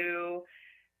people who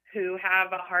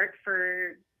have a heart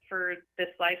for this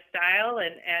lifestyle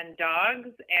and dogs,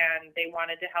 and they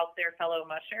wanted to help their fellow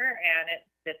musher, and it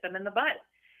bit them in the butt.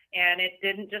 And it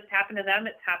didn't just happen to them,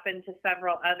 it's happened to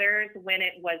several others. When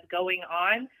it was going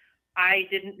on, I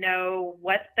didn't know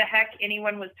what the heck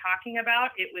anyone was talking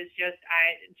about. It was just,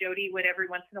 Jody would every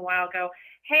once in a while go,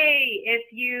 hey,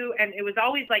 and it was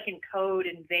always like in code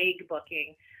and vague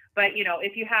booking, but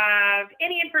if you have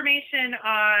any information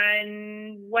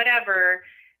on whatever,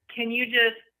 can you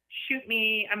just shoot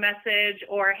me a message?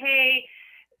 Or, hey,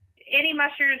 any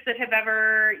mushers that have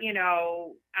ever,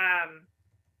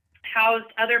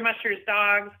 housed other mushers'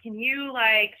 dogs, can you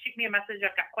shoot me a message?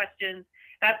 I've got questions.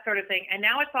 That sort of thing. And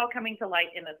now it's all coming to light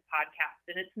in this podcast.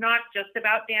 And it's not just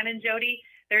about Dan and Jody.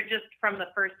 They're just from the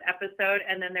first episode,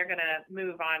 and then they're going to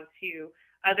move on to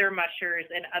other mushers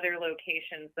in other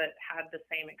locations that had the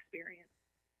same experience.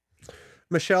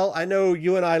 Michele, I know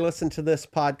you and I listened to this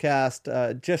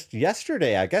podcast just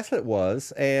yesterday, I guess it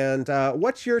was. And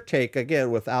what's your take, again,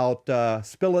 without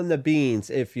spilling the beans,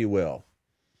 if you will?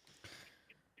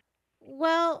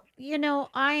 Well,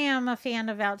 I am a fan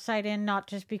of Outside In, not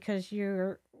just because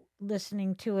you're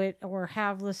listening to it or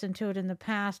have listened to it in the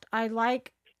past. I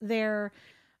like their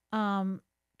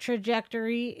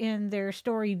trajectory in their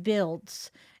story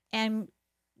builds. And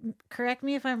correct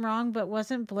me if I'm wrong, but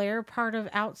wasn't Blair part of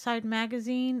Outside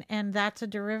Magazine, and that's a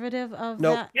derivative of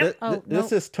that? Nope.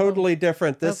 This is totally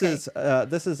different. This is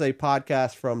a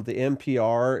podcast from the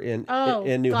NPR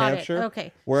in New Hampshire.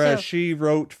 Okay. Whereas she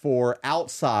wrote for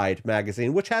Outside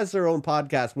Magazine, which has their own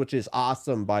podcast, which is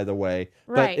awesome, by the way.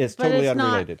 Right. But it's totally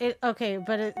unrelated.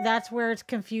 That's where it's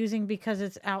confusing because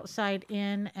it's Outside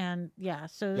In, and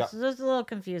so this is a little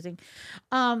confusing.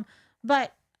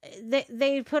 But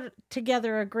they put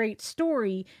together a great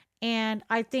story, and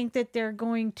I think that they're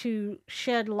going to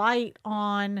shed light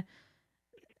on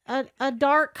a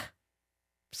dark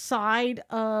side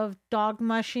of dog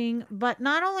mushing, but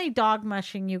not only dog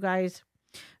mushing, you guys.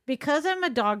 Because I'm a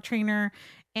dog trainer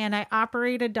and I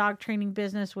operate a dog training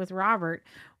business with Robert,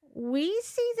 we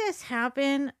see this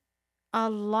happen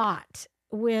a lot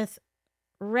with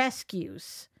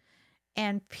rescues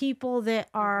and people that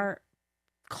are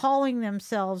calling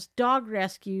themselves dog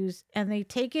rescues, and they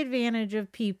take advantage of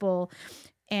people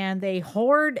and they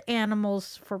hoard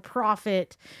animals for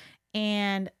profit.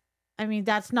 And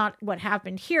that's not what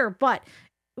happened here, but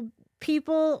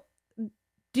people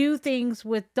do things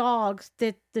with dogs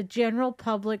that the general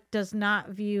public does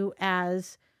not view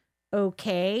as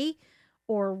okay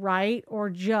or right or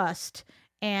just.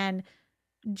 And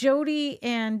Jody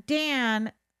and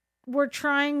Dan were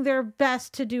trying their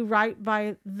best to do right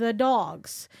by the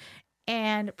dogs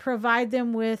and provide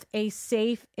them with a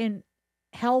safe and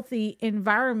healthy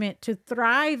environment to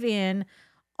thrive in.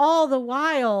 All the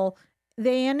while,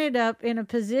 they ended up in a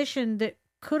position that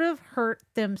could have hurt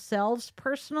themselves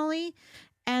personally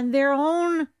and their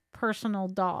own personal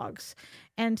dogs.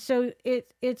 And so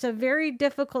it's a very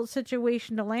difficult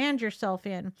situation to land yourself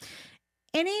in.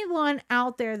 Anyone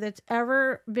out there that's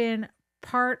ever been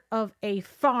part of a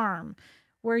farm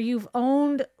where you've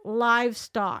owned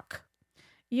livestock,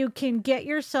 you can get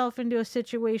yourself into a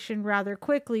situation rather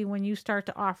quickly when you start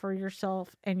to offer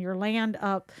yourself and your land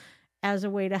up as a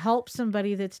way to help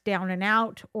somebody that's down and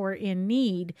out or in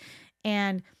need.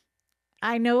 And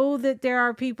I know that there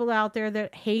are people out there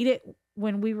that hate it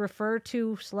when we refer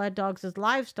to sled dogs as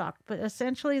livestock, but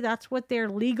essentially that's what they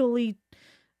legally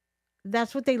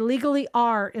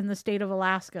are in the state of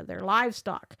Alaska. They're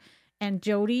livestock. And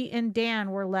Jody and Dan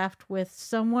were left with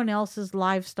someone else's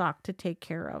livestock to take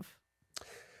care of.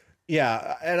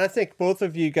 Yeah, and I think both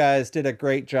of you guys did a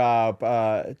great job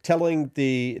telling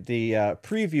the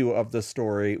preview of the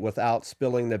story without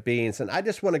spilling the beans. And I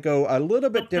just want to go a little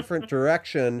bit different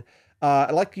direction.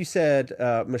 Like you said,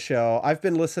 Michele, I've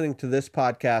been listening to this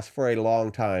podcast for a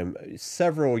long time,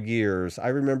 several years. I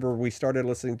remember we started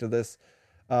listening to this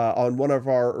on one of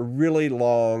our really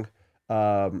long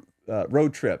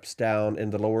road trips down in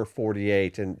the lower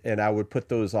 48, and I would put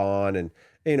those on. And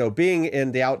being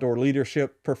in the outdoor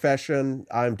leadership profession,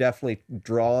 I'm definitely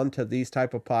drawn to these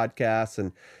type of podcasts.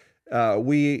 And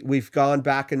we've gone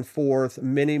back and forth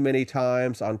many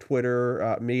times on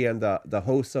Twitter, me and the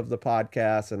hosts of the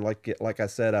podcast. And like I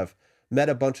said, I've met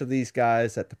a bunch of these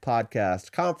guys at the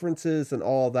podcast conferences and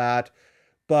all that.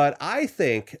 But I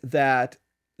think that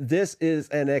this is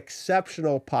an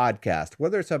exceptional podcast,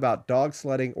 whether it's about dog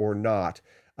sledding or not.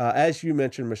 As you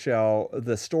mentioned, Michelle,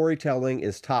 the storytelling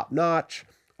is top notch.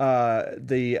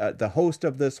 The host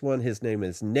of this one, his name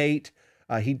is Nate.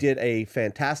 He did a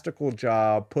fantastical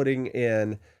job putting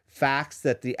in facts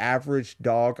that the average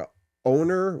dog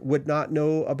owner would not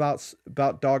know about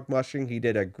dog mushing. He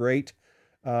did a great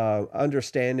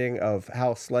understanding of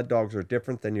how sled dogs are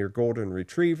different than your golden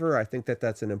retriever. I think that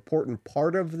that's an important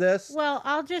part of this. Well,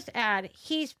 I'll just add,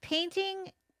 he's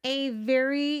painting a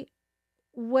very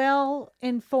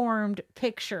well-informed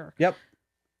picture. Yep.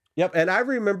 And I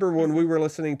remember when we were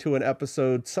listening to an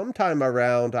episode sometime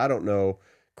around, I don't know,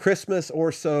 Christmas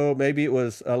or so, maybe it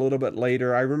was a little bit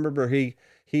later. I remember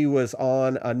he was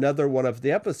on another one of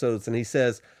the episodes and he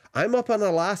says, I'm up in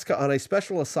Alaska on a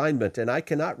special assignment and I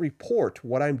cannot report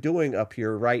what I'm doing up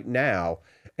here right now.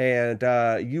 And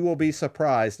you will be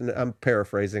surprised, and I'm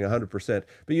paraphrasing 100%,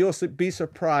 but you'll be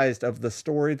surprised of the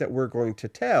story that we're going to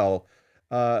tell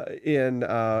in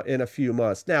a few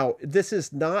months. Now, this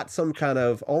is not some kind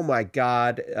of, oh my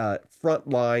God,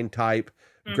 frontline type,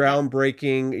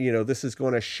 groundbreaking, this is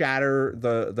going to shatter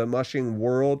the mushing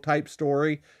world type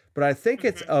story. But I think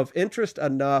it's of interest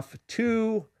enough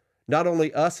to not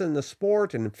only us in the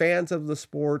sport and fans of the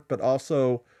sport, but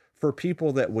also for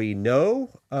people that we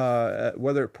know,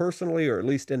 whether personally or at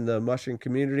least in the mushing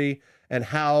community, and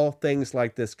how things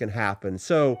like this can happen.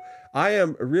 So I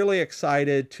am really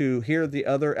excited to hear the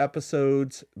other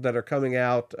episodes that are coming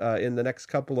out in the next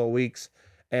couple of weeks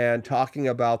and talking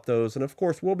about those. And of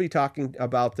course, we'll be talking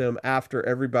about them after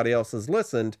everybody else has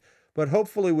listened, but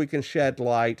hopefully we can shed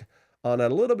light on a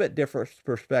little bit different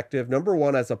perspective. Number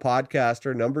one, as a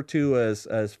podcaster. Number two,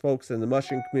 as folks in the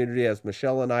mushing community, as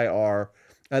Michelle and I are.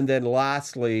 And then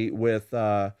lastly, with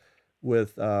Toni's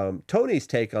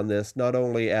take on this, not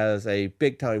only as a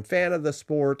big-time fan of the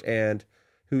sport and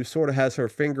who sort of has her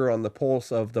finger on the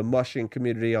pulse of the mushing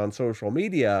community on social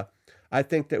media, I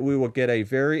think that we will get a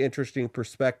very interesting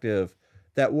perspective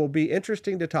that will be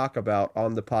interesting to talk about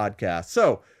on the podcast.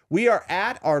 So we are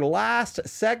at our last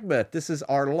segment. This is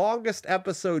our longest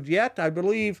episode yet. I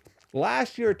believe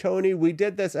last year, Toni, we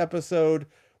did this episode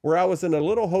where I was in a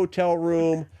little hotel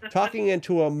room talking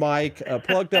into a mic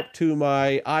plugged up to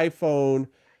my iPhone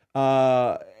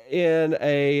in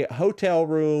a hotel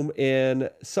room in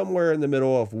somewhere in the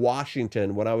middle of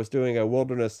Washington when I was doing a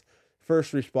wilderness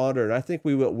first responder. And I think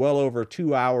we went well over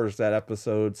 2 hours that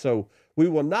episode. So we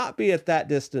will not be at that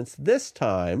distance this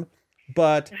time,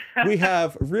 but we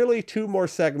have really 2 more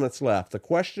segments left. The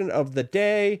question of the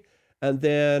day, and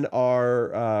then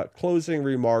our closing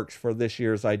remarks for this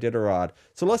year's Iditarod.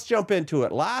 So let's jump into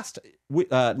it. Last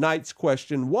night's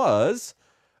question was,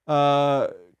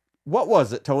 what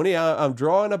was it, Toni? I'm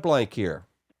drawing a blank here.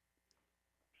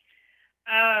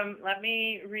 Let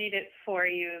me read it for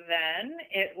you then.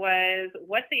 It was,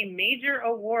 what's a major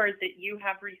award that you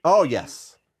have received? Oh,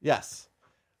 yes.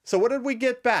 So what did we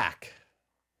get back?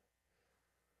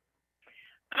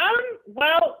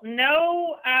 Well,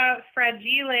 no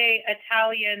fragile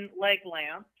Italian leg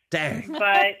lamp. Dang.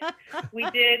 But we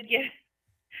did get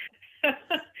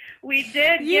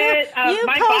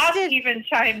my boss even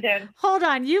chimed in. Hold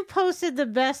on, you posted the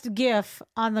best GIF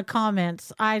on the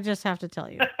comments. I just have to tell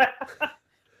you.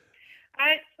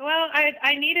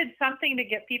 I needed something to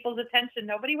get people's attention.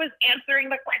 Nobody was answering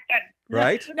the question.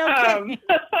 Right? No kidding.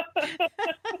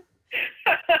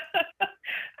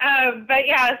 But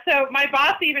yeah, so my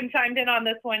boss even chimed in on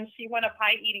this one. She won a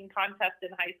pie eating contest in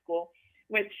high school,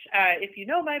 which, if you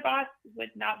know my boss,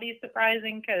 would not be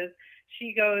surprising because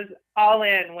she goes all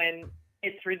in when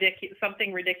it's ridiculous,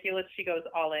 something ridiculous. She goes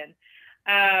all in.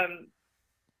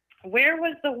 Where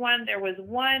was the one? There was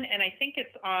one, and I think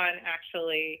it's on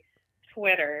actually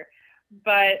Twitter.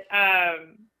 But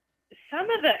some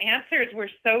of the answers were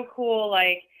so cool,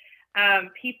 like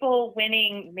people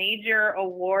winning major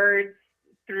awards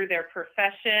through their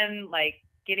profession, like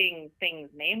getting things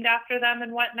named after them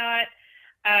and whatnot.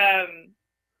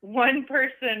 One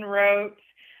person wrote,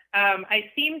 I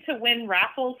seem to win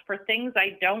raffles for things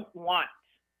I don't want,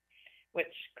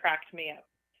 which cracked me up.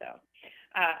 So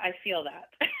I feel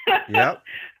that. Yep.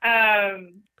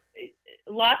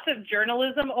 Lots of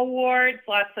journalism awards,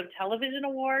 lots of television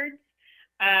awards.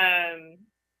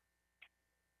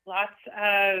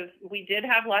 We did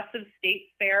have lots of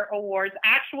state fair awards,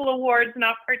 actual awards,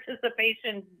 not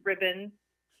participation ribbons.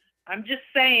 I'm just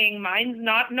saying mine's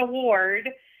not an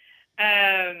award.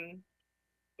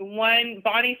 One,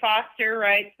 Bonnie Foster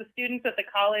writes, the students at the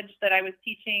college that I was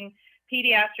teaching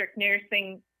pediatric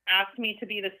nursing asked me to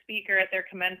be the speaker at their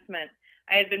commencement.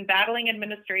 I had been battling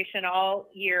administration all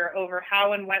year over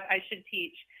how and what I should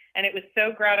teach, and it was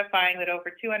so gratifying that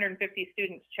over 250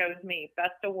 students chose me.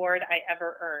 Best award I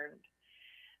ever earned.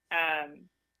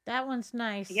 That one's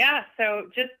nice. Yeah, so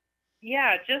just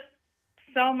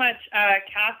so much.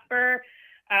 Casper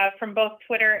from both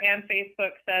Twitter and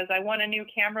Facebook says, I won a new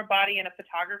camera body in a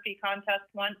photography contest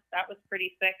once. That was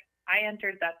pretty sick. I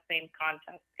entered that same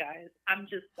contest, guys. I'm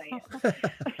just saying.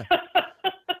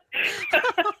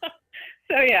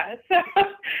 This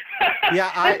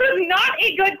is not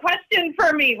a good question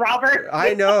for me, Robert.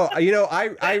 I know.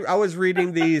 I was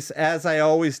reading these as I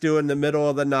always do in the middle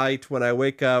of the night when I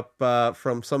wake up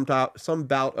from some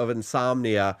bout of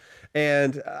insomnia.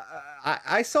 And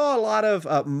I saw a lot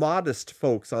of modest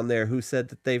folks on there who said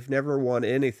that they've never won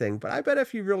anything. But I bet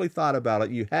if you really thought about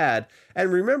it, you had.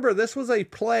 And remember, this was a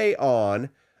play on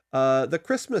the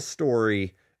Christmas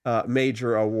Story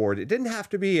major award. It didn't have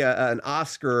to be an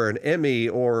Oscar or an Emmy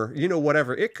or,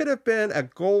 whatever. It could have been a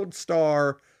gold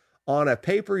star on a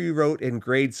paper you wrote in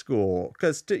grade school.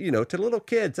 Because, to little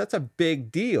kids, that's a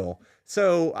big deal.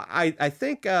 So I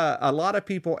think a lot of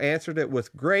people answered it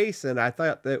with grace, and I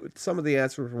thought that some of the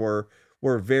answers were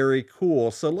very cool.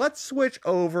 So let's switch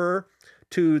over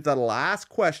to the last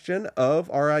question of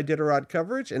our Iditarod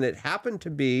coverage, and it happened to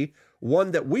be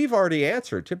one that we've already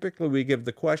answered. Typically, we give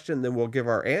the question, then we'll give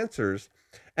our answers.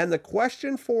 And the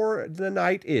question for the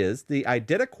night is the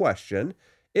Idita question.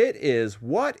 It is,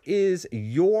 what is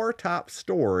your top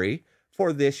story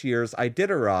for this year's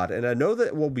Iditarod? And I know that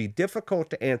it will be difficult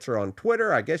to answer on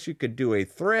Twitter. I guess you could do a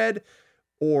thread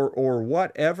or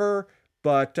whatever,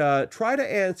 but try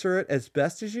to answer it as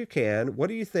best as you can. What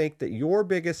do you think that your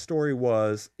biggest story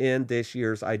was in this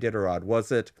year's Iditarod?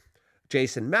 Was it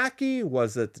Jason Mackey?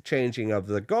 Was it the changing of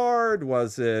the guard?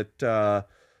 Was it Ryan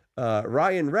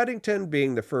Reddington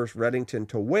being the first Reddington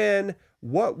to win?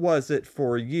 What was it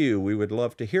for you? We would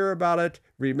love to hear about it.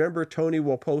 Remember, Toni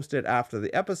will post it after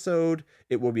the episode.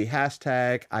 It will be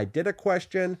hashtag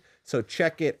 #IDITAQuestion, so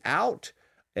check it out.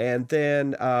 And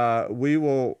then we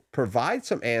will provide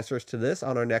some answers to this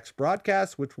on our next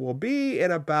broadcast, which will be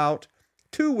in about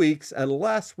 2 weeks,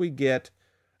 unless we get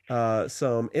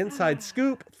some inside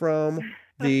scoop from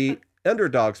the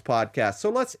Underdogs podcast. So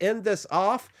let's end this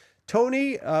off.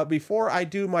 Toni, before I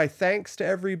do my thanks to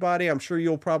everybody, I'm sure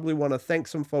you'll probably want to thank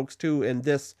some folks too in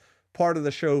this part of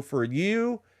the show for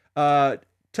you.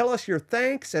 Tell us your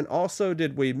thanks, and also,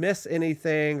 did we miss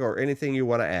anything or anything you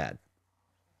want to add?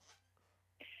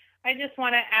 I just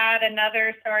want to add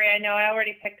another story. I know I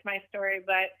already picked my story,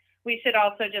 but we should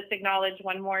also just acknowledge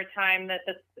one more time that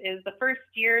this is the first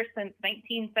year since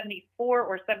 1974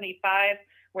 or 75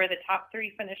 where the top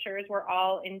three finishers were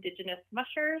all Indigenous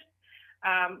mushers,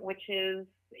 which is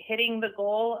hitting the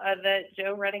goal that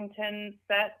Joe Reddington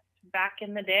set back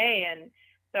in the day. And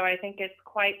so I think it's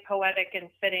quite poetic and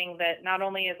fitting that not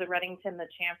only is a Reddington the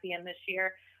champion this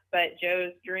year, but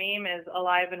Joe's dream is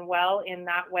alive and well in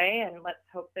that way, and let's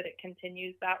hope that it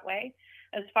continues that way.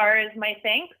 As far as my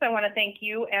thanks, I want to thank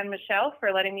you and Michelle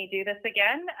for letting me do this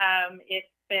again. It's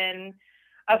been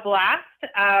a blast.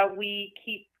 We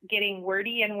keep getting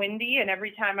wordy and windy, and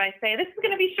every time I say this is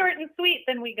going to be short and sweet,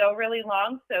 then we go really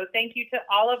long. So thank you to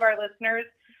all of our listeners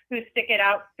who stick it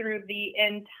out through the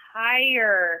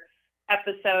entire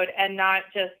episode and not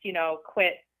just,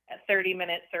 quit 30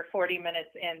 minutes or 40 minutes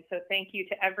in. So thank you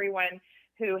to everyone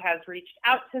who has reached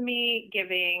out to me,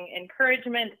 giving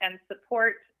encouragement and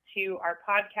support to our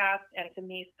podcast and to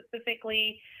me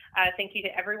specifically. Thank you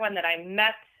to everyone that I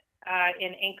met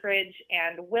in Anchorage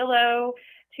and Willow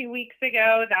 2 weeks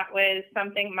ago. That was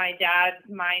something. My dad's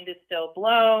mind is still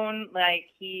blown.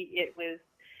 It was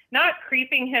not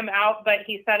creeping him out, but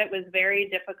he said it was very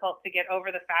difficult to get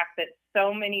over the fact that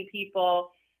so many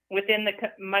people within the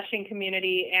mushing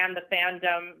community and the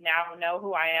fandom now know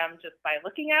who I am just by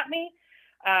looking at me,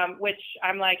 which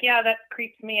I'm like, yeah, that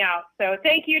creeps me out. So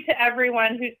thank you to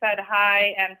everyone who said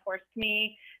hi and forced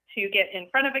me to get in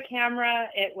front of a camera.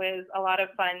 It was a lot of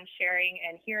fun sharing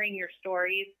and hearing your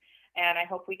stories, and I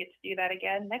hope we get to do that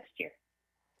again next year.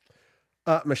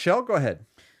 Michelle, go ahead.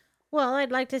 Well, I'd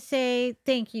like to say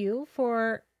thank you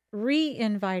for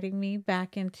re-inviting me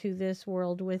back into this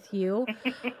world with you.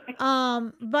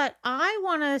 But I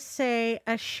want to say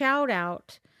a shout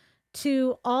out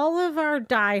to all of our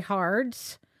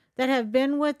diehards that have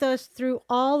been with us through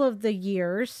all of the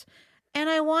years. And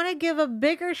I want to give a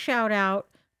bigger shout out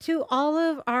to all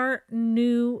of our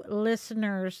new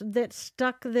listeners that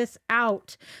stuck this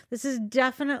out. This is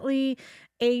definitely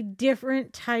a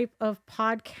different type of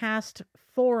podcast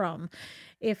forum,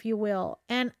 if you will.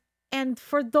 And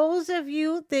for those of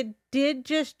you that did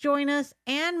just join us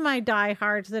and my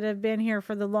diehards that have been here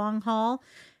for the long haul,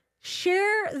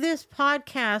 share this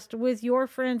podcast with your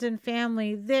friends and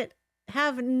family that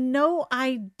have no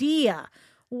idea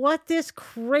what this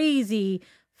crazy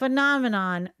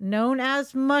phenomenon known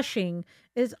as mushing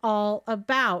is all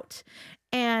about,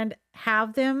 and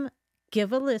have them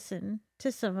give a listen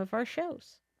to some of our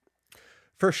shows.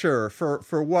 For sure.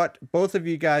 For what both of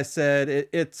you guys said,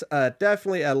 it's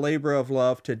definitely a labor of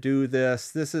love to do this.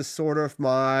 This is sort of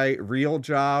my real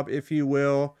job, if you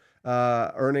will,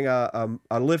 earning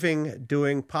a living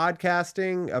doing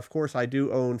podcasting. Of course, I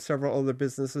do own several other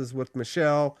businesses with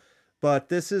Michelle, but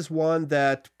this is one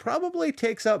that probably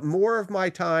takes up more of my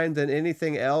time than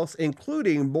anything else,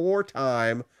 including more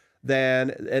time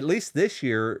than, at least this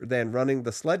year, than running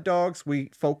the sled dogs. We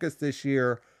focused this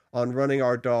year on running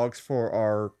our dogs for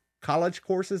our college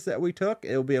courses that we took.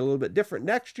 It'll be a little bit different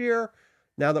next year,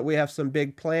 now that we have some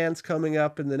big plans coming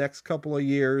up in the next couple of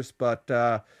years. But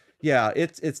yeah,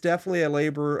 it's definitely a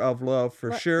labor of love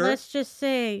for sure. Let's just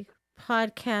say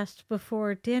podcast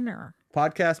before dinner.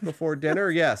 Podcast before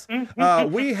dinner, yes.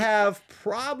 We have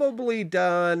probably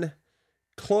done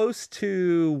close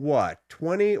to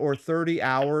 20 or 30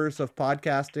 hours of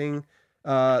podcasting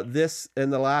this in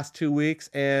the last 2 weeks.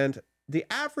 And the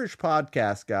average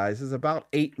podcast, guys, is about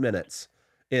 8 minutes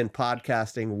in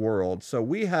podcasting world. So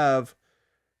we have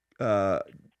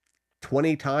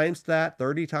 20 times that,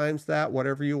 30 times that,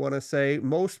 whatever you want to say.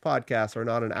 Most podcasts are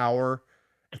not an hour,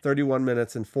 31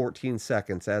 minutes and 14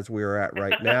 seconds as we're at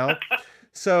right now.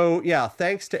 So yeah,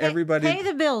 thanks to everybody. Pay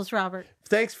the bills, Robert.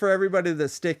 Thanks for everybody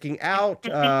that's sticking out.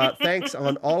 Thanks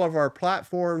on all of our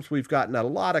platforms. We've gotten a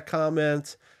lot of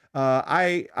comments.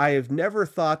 I have never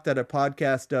thought that a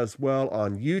podcast does well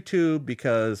on YouTube,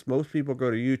 because most people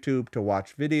go to YouTube to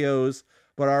watch videos,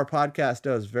 but our podcast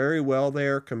does very well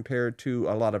there compared to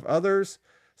a lot of others.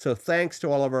 So thanks to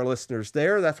all of our listeners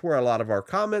there. That's where a lot of our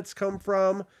comments come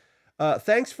from.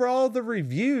 Thanks for all the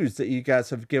reviews that you guys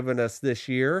have given us this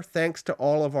year. Thanks to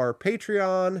all of our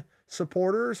Patreon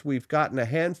supporters. We've gotten a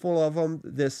handful of them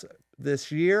this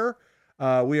year.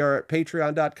 We are at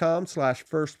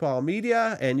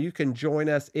patreon.com/firstpawmedia, and you can join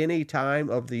us any time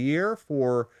of the year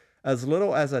for as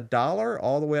little as $1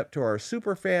 all the way up to our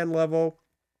super fan level.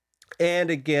 And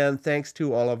again, thanks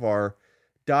to all of our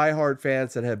diehard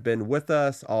fans that have been with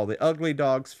us, all the Ugly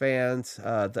Dogs fans.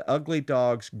 The Ugly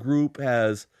Dogs group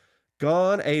has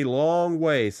gone a long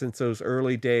way since those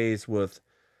early days with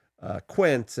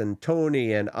Quince and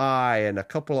Tony and I and a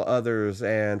couple of others,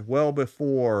 and well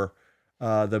before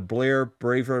the Blair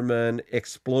Braverman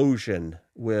explosion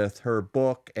with her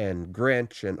book and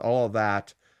Grinch and all of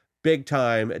that. Big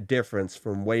time difference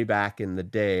from way back in the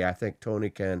day. I think Tony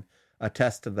can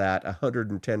attest to that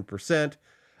 110%.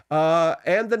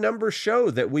 And the numbers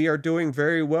show that we are doing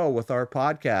very well with our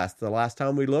podcast. The last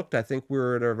time we looked, I think we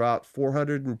were at about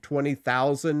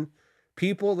 420,000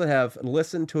 people that have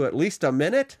listened to at least a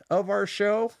minute of our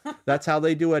show. That's how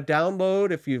they do a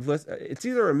download. If you've listened, it's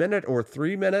either a minute or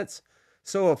 3 minutes.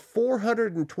 So if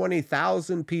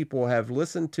 420,000 people have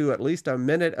listened to at least a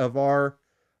minute of our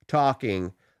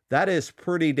talking, that is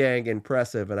pretty dang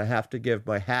impressive. And I have to give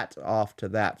my hat off to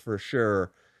that for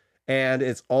sure. And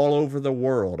it's all over the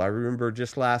world. I remember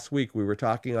just last week we were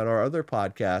talking on our other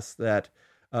podcast that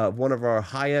one of our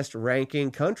highest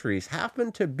ranking countries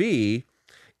happened to be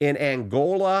in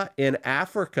Angola in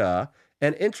Africa.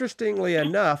 And interestingly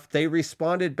enough, they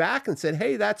responded back and said,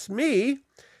 "Hey, that's me."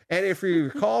 And if you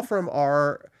recall from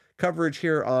our coverage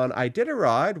here on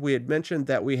Iditarod, we had mentioned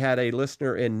that we had a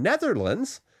listener in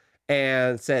Netherlands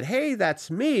and said, "Hey, that's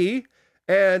me."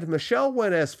 And Michelle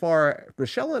and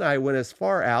I went as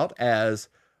far out as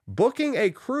booking a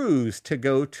cruise to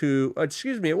go to,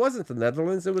 it wasn't the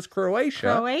Netherlands, it was Croatia.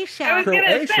 I was going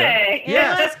to say.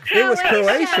 Yes, it was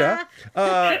Croatia.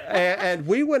 And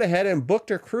we went ahead and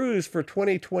booked a cruise for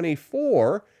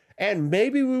 2024. And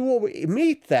maybe we will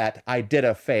meet that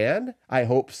Idita fan. I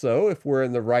hope so, if we're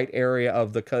in the right area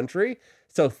of the country.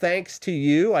 So thanks to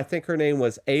you. I think her name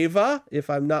was Ava, if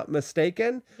I'm not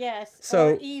mistaken. Yes,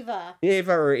 so, or Eva.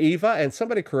 Eva. And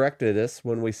somebody corrected us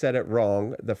when we said it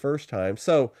wrong the first time.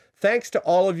 So thanks to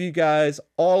all of you guys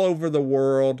all over the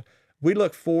world. We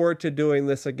look forward to doing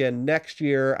this again next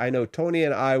year. I know Toni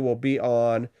and I will be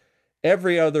on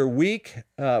every other week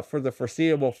for the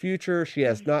foreseeable future. She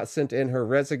has not sent in her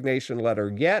resignation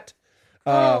letter yet.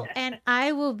 And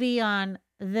I will be on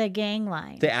the gang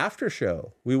line. The after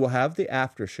show. We will have the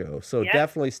after show. So Yep.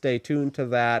 definitely stay tuned to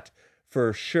that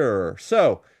for sure.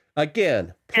 So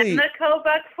again, please. And the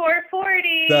Kobuck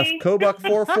 440. The Kobuck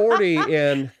 440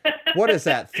 in, what is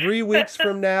that, 3 weeks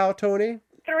from now, Toni?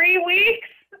 3 weeks,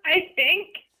 I think.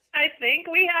 I think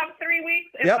we have 3 weeks.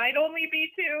 It Yep. might only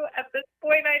be 2. At this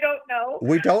point, I don't know.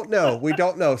 We don't know. We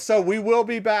don't know. So we will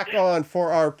be back on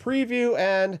for our preview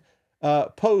and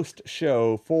post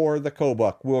show for the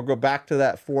Kobuck. We'll go back to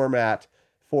that format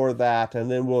for that, and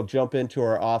then we'll jump into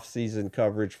our off-season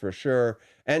coverage for sure.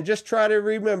 And just try to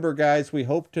remember, guys, we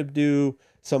hope to do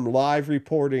some live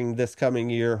reporting this coming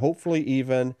year, hopefully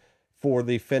even for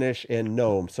the finish in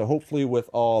Nome. So hopefully with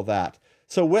all that.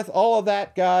 So with all of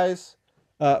that, guys,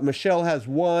 Michele has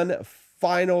one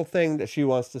final thing that she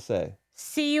wants to say.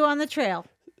 See you on the trail.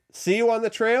 See you on the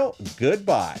trail.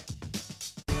 Goodbye.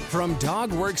 From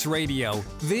Dogworks Radio,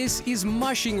 this is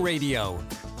Mushing Radio.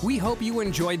 We hope you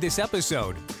enjoyed this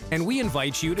episode, and we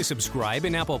invite you to subscribe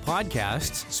in Apple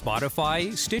Podcasts,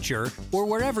 Spotify, Stitcher, or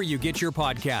wherever you get your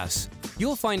podcasts.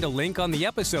 You'll find a link on the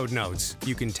episode notes.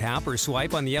 You can tap or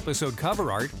swipe on the episode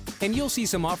cover art, and you'll see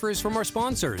some offers from our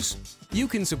sponsors. You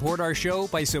can support our show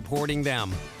by supporting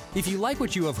them. If you like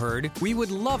what you have heard, we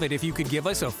would love it if you could give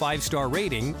us a 5-star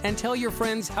rating and tell your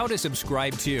friends how to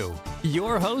subscribe too.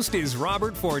 Your host is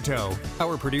Robert Forto.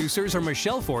 Our producers are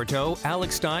Michele Forto,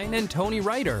 Alex Stein, and Toni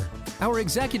Ryder. Our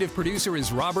executive producer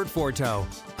is Robert Forto.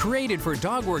 Created for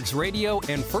Dogworks Radio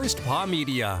and First Paw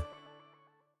Media.